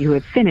know that you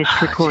have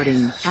finished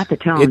recording. At the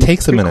tone, It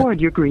takes a minute. record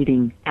your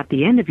greeting. At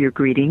the end of your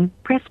greeting,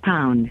 press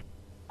pound.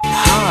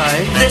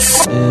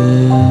 This is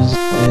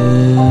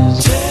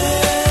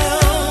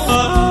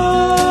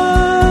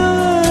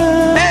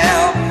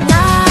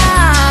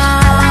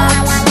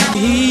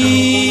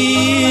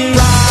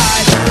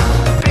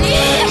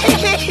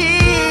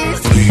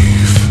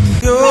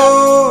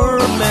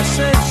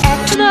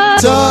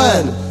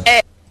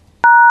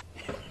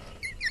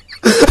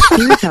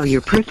Here's how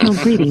your personal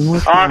greeting will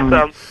sound.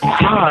 Awesome.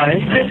 Hi.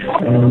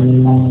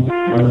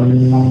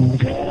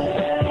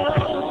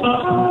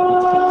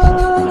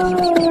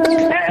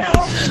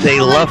 They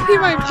love.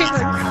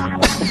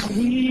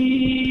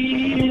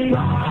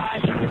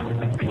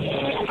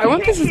 I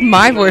want this as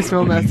my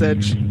voicemail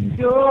message.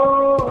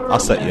 I'll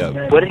set you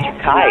up. What did you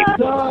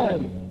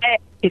type?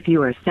 If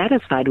you are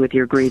satisfied with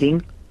your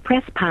greeting,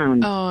 press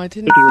pound. Oh, I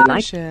didn't If you would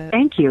like, finish it.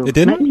 thank you. It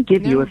didn't? Let me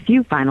give you a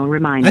few final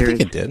reminders. I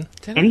think it did.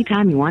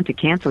 Anytime you want to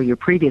cancel your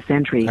previous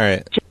entry. All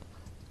right.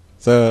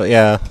 So,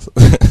 yeah.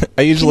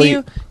 I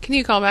usually... Can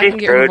you call back and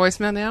get her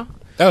voicemail now?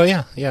 Oh,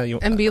 yeah.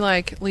 And be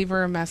like, leave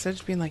her a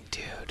message being like,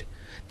 dude,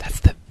 that's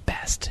the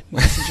best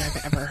message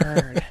I've ever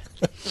heard.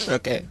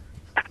 Okay.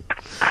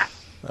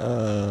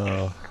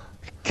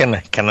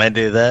 Can I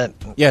do that?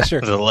 Yeah,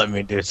 sure. So let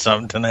me do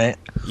something tonight.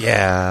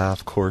 Yeah,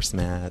 of course,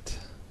 Matt.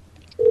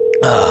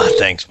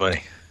 Thanks,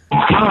 buddy.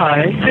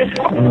 Hi.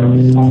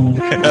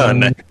 Oh,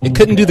 no. It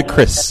couldn't do the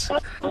Chris.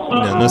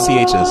 No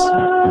CHs.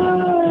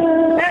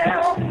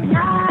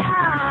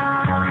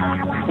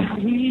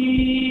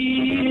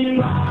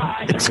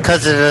 It's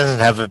because it doesn't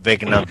have a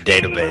big enough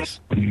database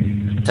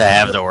to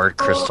have the word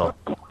crystal.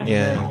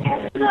 Yeah.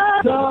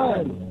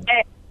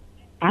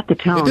 At the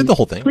tone, It did the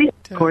whole thing. please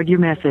record your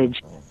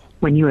message.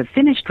 When you have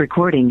finished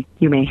recording,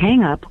 you may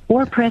hang up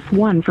or press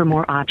 1 for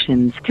more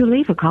options. To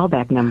leave a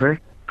callback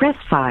number, press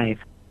 5.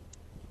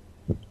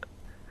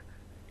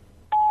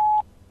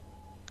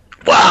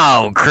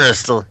 Wow,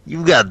 Crystal,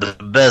 you got the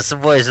best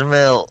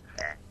voicemail.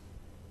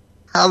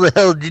 How the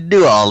hell did you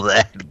do all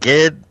that,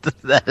 kid?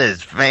 That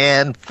is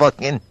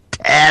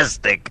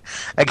fan-fucking-tastic.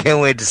 I can't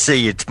wait to see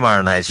you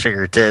tomorrow night,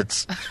 sugar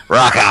tits.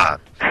 Rock on.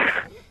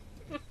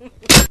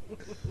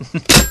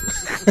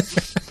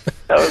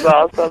 That was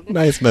awesome.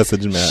 Nice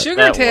message, Matt.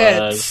 Sugar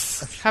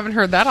tits. Haven't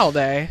heard that all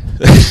day.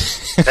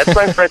 That's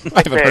my friend's I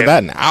haven't heard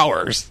that in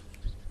hours.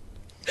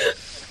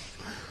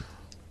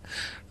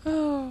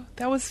 Oh,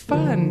 that was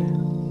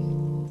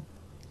fun.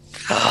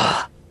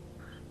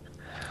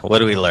 What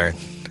do we learn?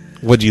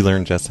 What'd you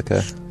learn,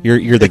 Jessica?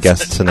 You're the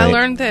guest tonight. I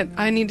learned that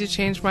I need to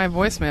change my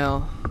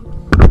voicemail.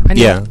 I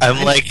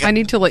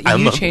need to let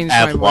you change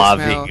my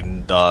voicemail.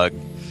 Pavlovian dog.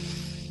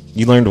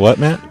 You learned what,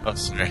 Matt? Oh,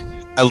 sorry.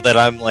 That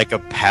I'm like a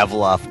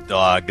Pavlov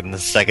dog, and the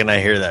second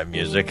I hear that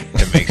music,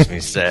 it makes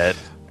me sad.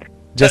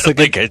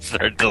 Jessica, I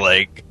start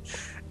to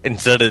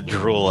instead of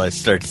drool, I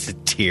start to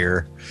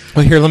tear.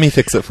 Well, here, let me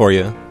fix it for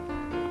you.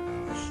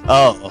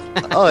 Oh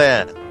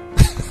yeah.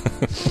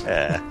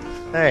 Yeah,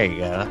 there you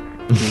go.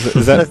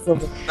 Is that That's a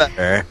little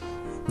better?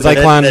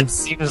 Zyklon? That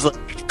seems like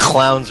a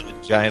clown's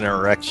vagina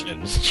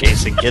erections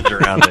chasing kids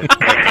around it.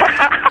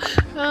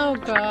 Oh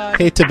God.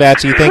 Hey,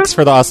 Tabachi, thanks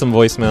for the awesome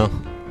voicemail.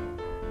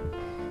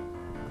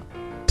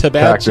 Tabachi.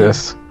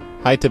 Cactus.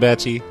 Hi,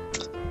 Tabachi.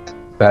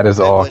 That is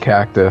all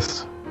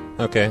cactus.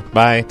 Okay,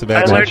 bye,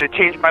 Tabachi. I learned to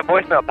change my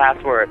voicemail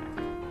password.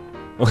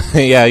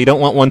 Yeah, you don't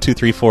want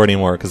 1234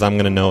 anymore, because I'm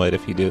going to know it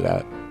if you do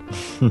that.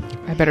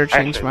 I better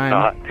change mine.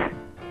 Not.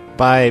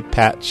 Bye,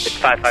 Patch It's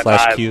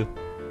 555. /Q.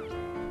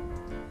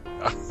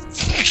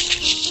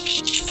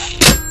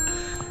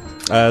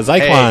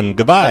 Zyklon, Hey.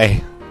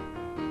 goodbye.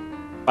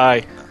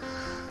 Bye.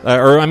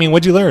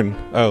 What'd you learn?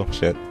 Oh,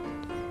 shit.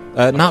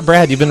 Not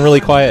Brad, you've been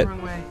really quiet.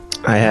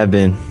 I have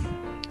been.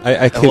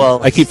 I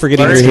keep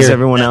forgetting you're because here.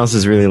 everyone else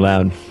is really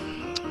loud.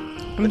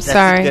 I'm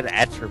sorry. That's a good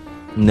attribute.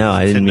 No,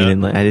 I didn't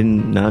mean it. I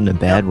didn't. Not in a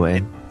bad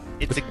way.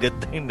 It's a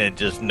good thing to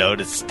just know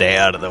to stay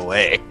out of the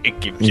way.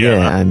 Keep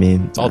Yeah, I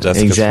mean, It's all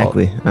Jessica's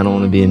exactly. fault. I don't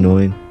want to be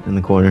annoyed in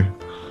the corner.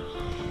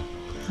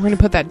 We're gonna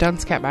put that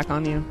dunce cap back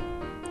on you.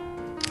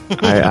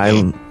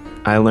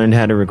 I learned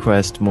how to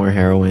request more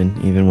heroin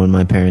even when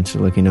my parents are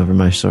looking over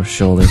my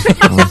shoulder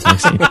while I'm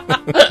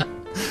texting.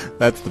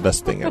 That's the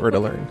best thing ever to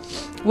learn.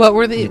 What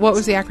was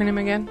the acronym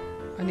again?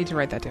 I need to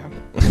write that down.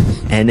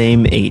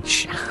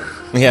 NMH.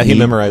 Yeah, he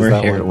memorized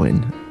that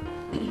heroin. one.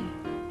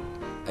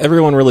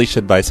 Everyone really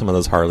should buy some of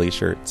those Harley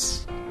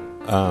shirts.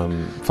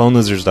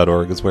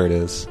 PhoneLosers.org is where it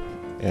is.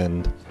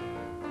 And,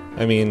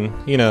 I mean,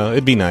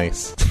 it'd be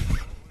nice.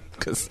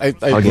 Because I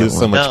lose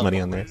so much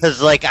money on there.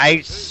 Because, I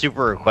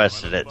super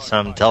requested it, so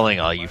I'm telling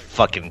all you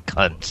fucking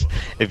cunts,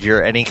 if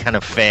you're any kind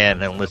of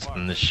fan and listen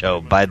to the show,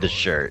 buy the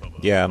shirt.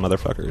 Yeah,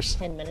 motherfuckers.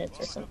 10 minutes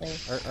or something.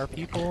 Are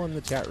people in the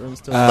chat room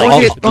still?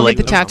 We'll get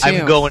the tattoo.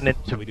 I'm going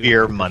into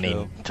beer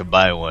money to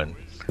buy one.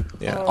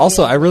 Yeah.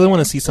 Also, I really want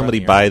to see somebody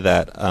buy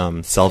that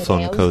cell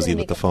phone cozy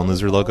with the Phone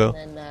Loser logo.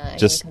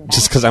 Just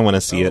because I want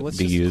to see it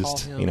be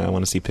used. I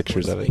want to see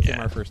pictures of it.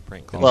 Yeah.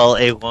 Well,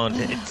 it won't.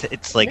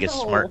 It's like a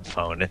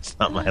smartphone. It's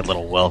not my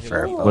little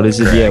welfare phone. What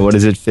is it? Yeah, what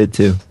does it fit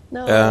to?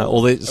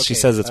 She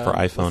says it's for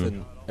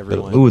iPhone.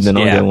 Ooh, then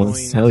I'll get one.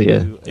 Hell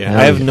yeah. Yeah,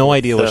 I have no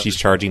idea what she's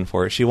charging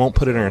for it. She won't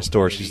put it in her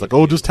store. She's like,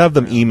 just have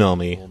them email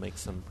me. Like,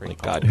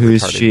 God, who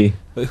is she?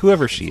 But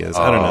whoever she is,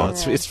 I don't know.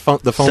 It's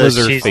the Phone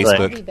Loser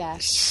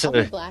Facebook. So,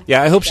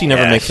 Yeah, I hope she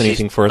never makes she's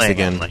anything for us playing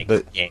again. on,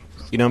 But games.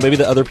 You know, maybe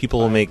the other people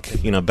will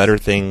make, you know, better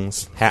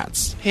things,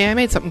 hats. Hey, I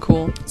made something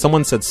cool.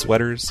 Someone said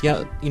sweaters.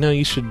 Yeah, you know,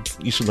 you should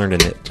learn to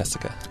knit,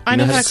 Jessica. I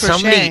know how to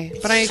crochet,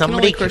 but I can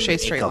only crochet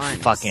straight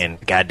lines. Fucking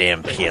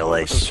goddamn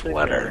PLA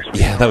sweater.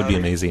 Yeah, that would be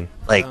amazing.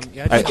 Like,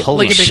 like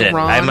holy a big shit,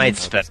 Ron. I might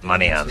spend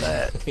money on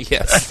that.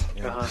 Yes.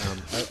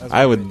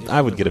 I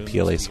would get a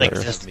PLA sweater.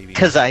 Like, just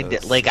because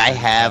I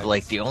have,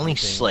 like, the only,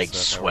 like,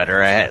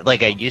 sweater I had,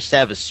 like, I used to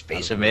have a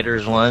Space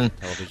Invaders one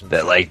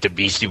that, like, the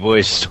Beastie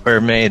Boys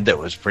store made that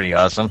was pretty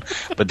awesome,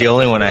 but the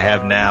only one I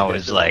have now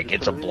is, like,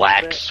 it's a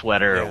black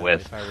sweater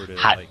with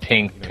hot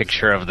pink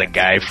picture of the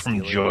guy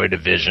from Joy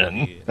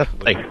Division,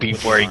 like,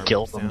 before he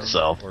killed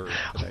himself,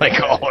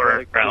 like, all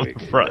around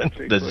the front.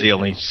 That's the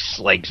only,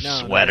 like,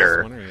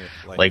 sweater,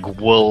 like,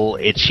 wool,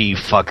 itchy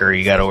fucker,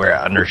 you gotta wear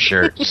an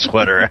undershirt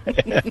sweater.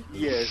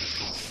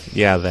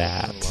 Yeah,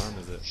 that.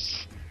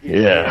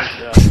 Yeah.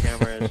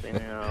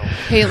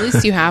 Hey, at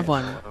least you have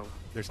one.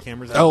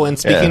 Oh, and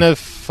speaking of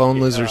Phone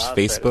Losers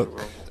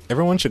Facebook,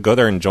 everyone should go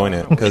there and join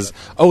it, because,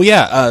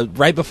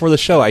 right before the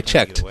show I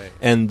checked,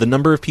 and the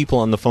number of people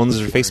on the Phone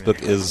Losers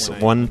Facebook is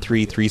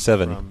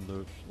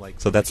 1337.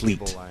 So that's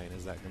leaked.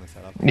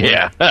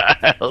 Yeah,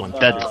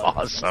 that's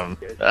awesome.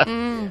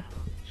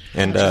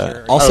 And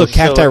also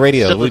Cacti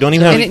Radio. We don't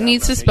even have, and it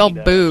needs to spell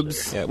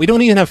boobs. Yeah, we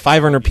don't even have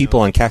 500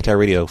 people on Cacti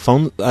Radio.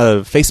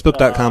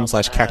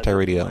 Facebook.com/Cacti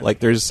Radio. Like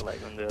there's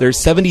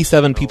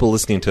 77 people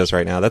listening to us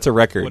right now. That's a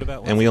record,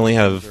 and we only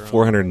have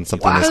 400 and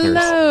something listeners.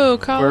 Hello,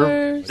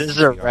 callers. This is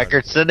a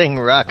record-setting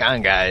rock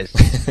on, guys.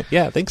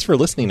 Yeah, thanks for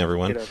listening,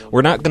 everyone.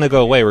 We're not going to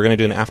go away. We're going to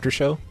do an after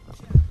show.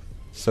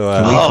 So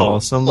can we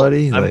call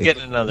somebody? I'm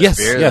getting another yes,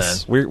 beer.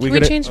 Yes, then. Can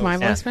we change my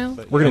voicemail?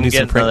 We're going to do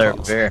some prank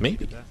calls. Beer.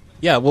 Maybe.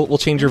 Yeah, we'll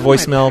change your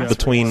voicemail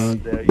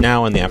between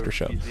now and the after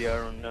show.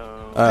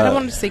 I don't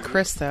want to say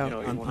Chris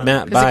though.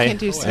 Matt, bye. I can't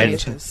do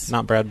CHs.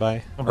 Not Brad,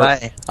 bye.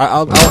 Bye.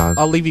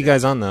 I'll leave you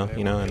guys on though,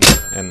 you know,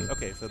 and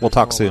we'll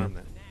talk soon.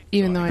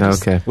 Even though I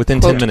just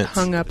within 10 minutes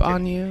hung up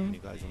on you.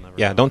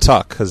 Yeah, don't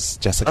talk because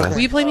Jessica. Will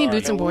you play me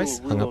Boots and Boys?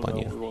 Hung up on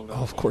you.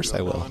 Oh, of course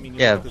I will.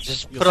 Yeah,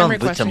 just put on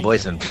Boots and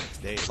Boys and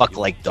fuck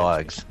like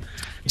dogs.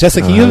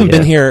 Jessica, you haven't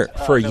been here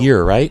for a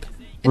year, right?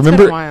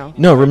 Remember? Been a while.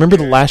 No, remember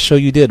the last show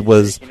you did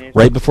was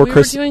right before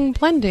Chris. We were doing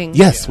blending.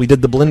 Yes, we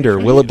did the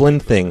blender. Will it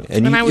blend thing,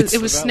 and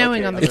it was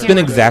snowing on the. It's been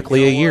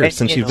exactly a year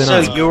since you've been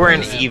on. So you were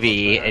an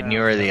Evie, and you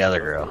were the other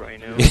girl.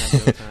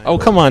 Oh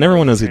come on!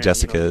 Everyone knows who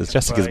Jessica is.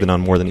 Jessica's been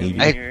on more than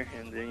Evie.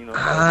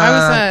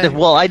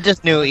 Well, I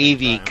just knew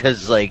Evie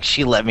because like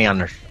she let me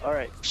on her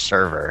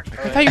server.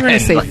 I thought you were going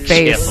to say like,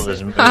 face.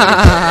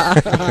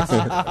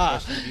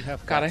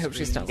 God, I hope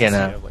she's not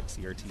listening.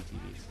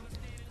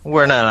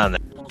 We're not on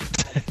there.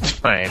 It's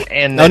fine.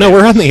 And no,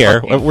 we're on the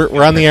air.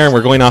 We're on the air, and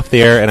we're going off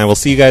the air, and I will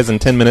see you guys in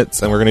 10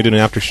 minutes, and we're going to do an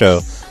after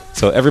show.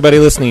 So everybody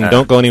listening,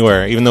 don't go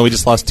anywhere, even though we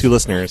just lost 2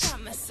 listeners.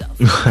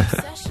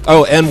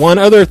 Oh, and one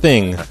other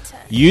thing.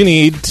 You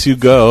need to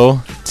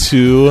go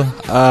to...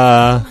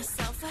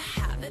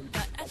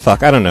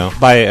 Fuck, I don't know.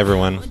 Bye,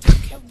 everyone.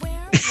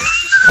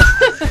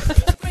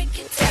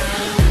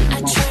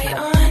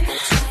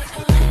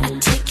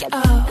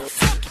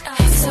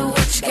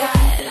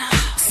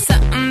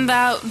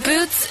 About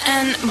boots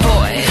and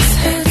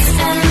boys.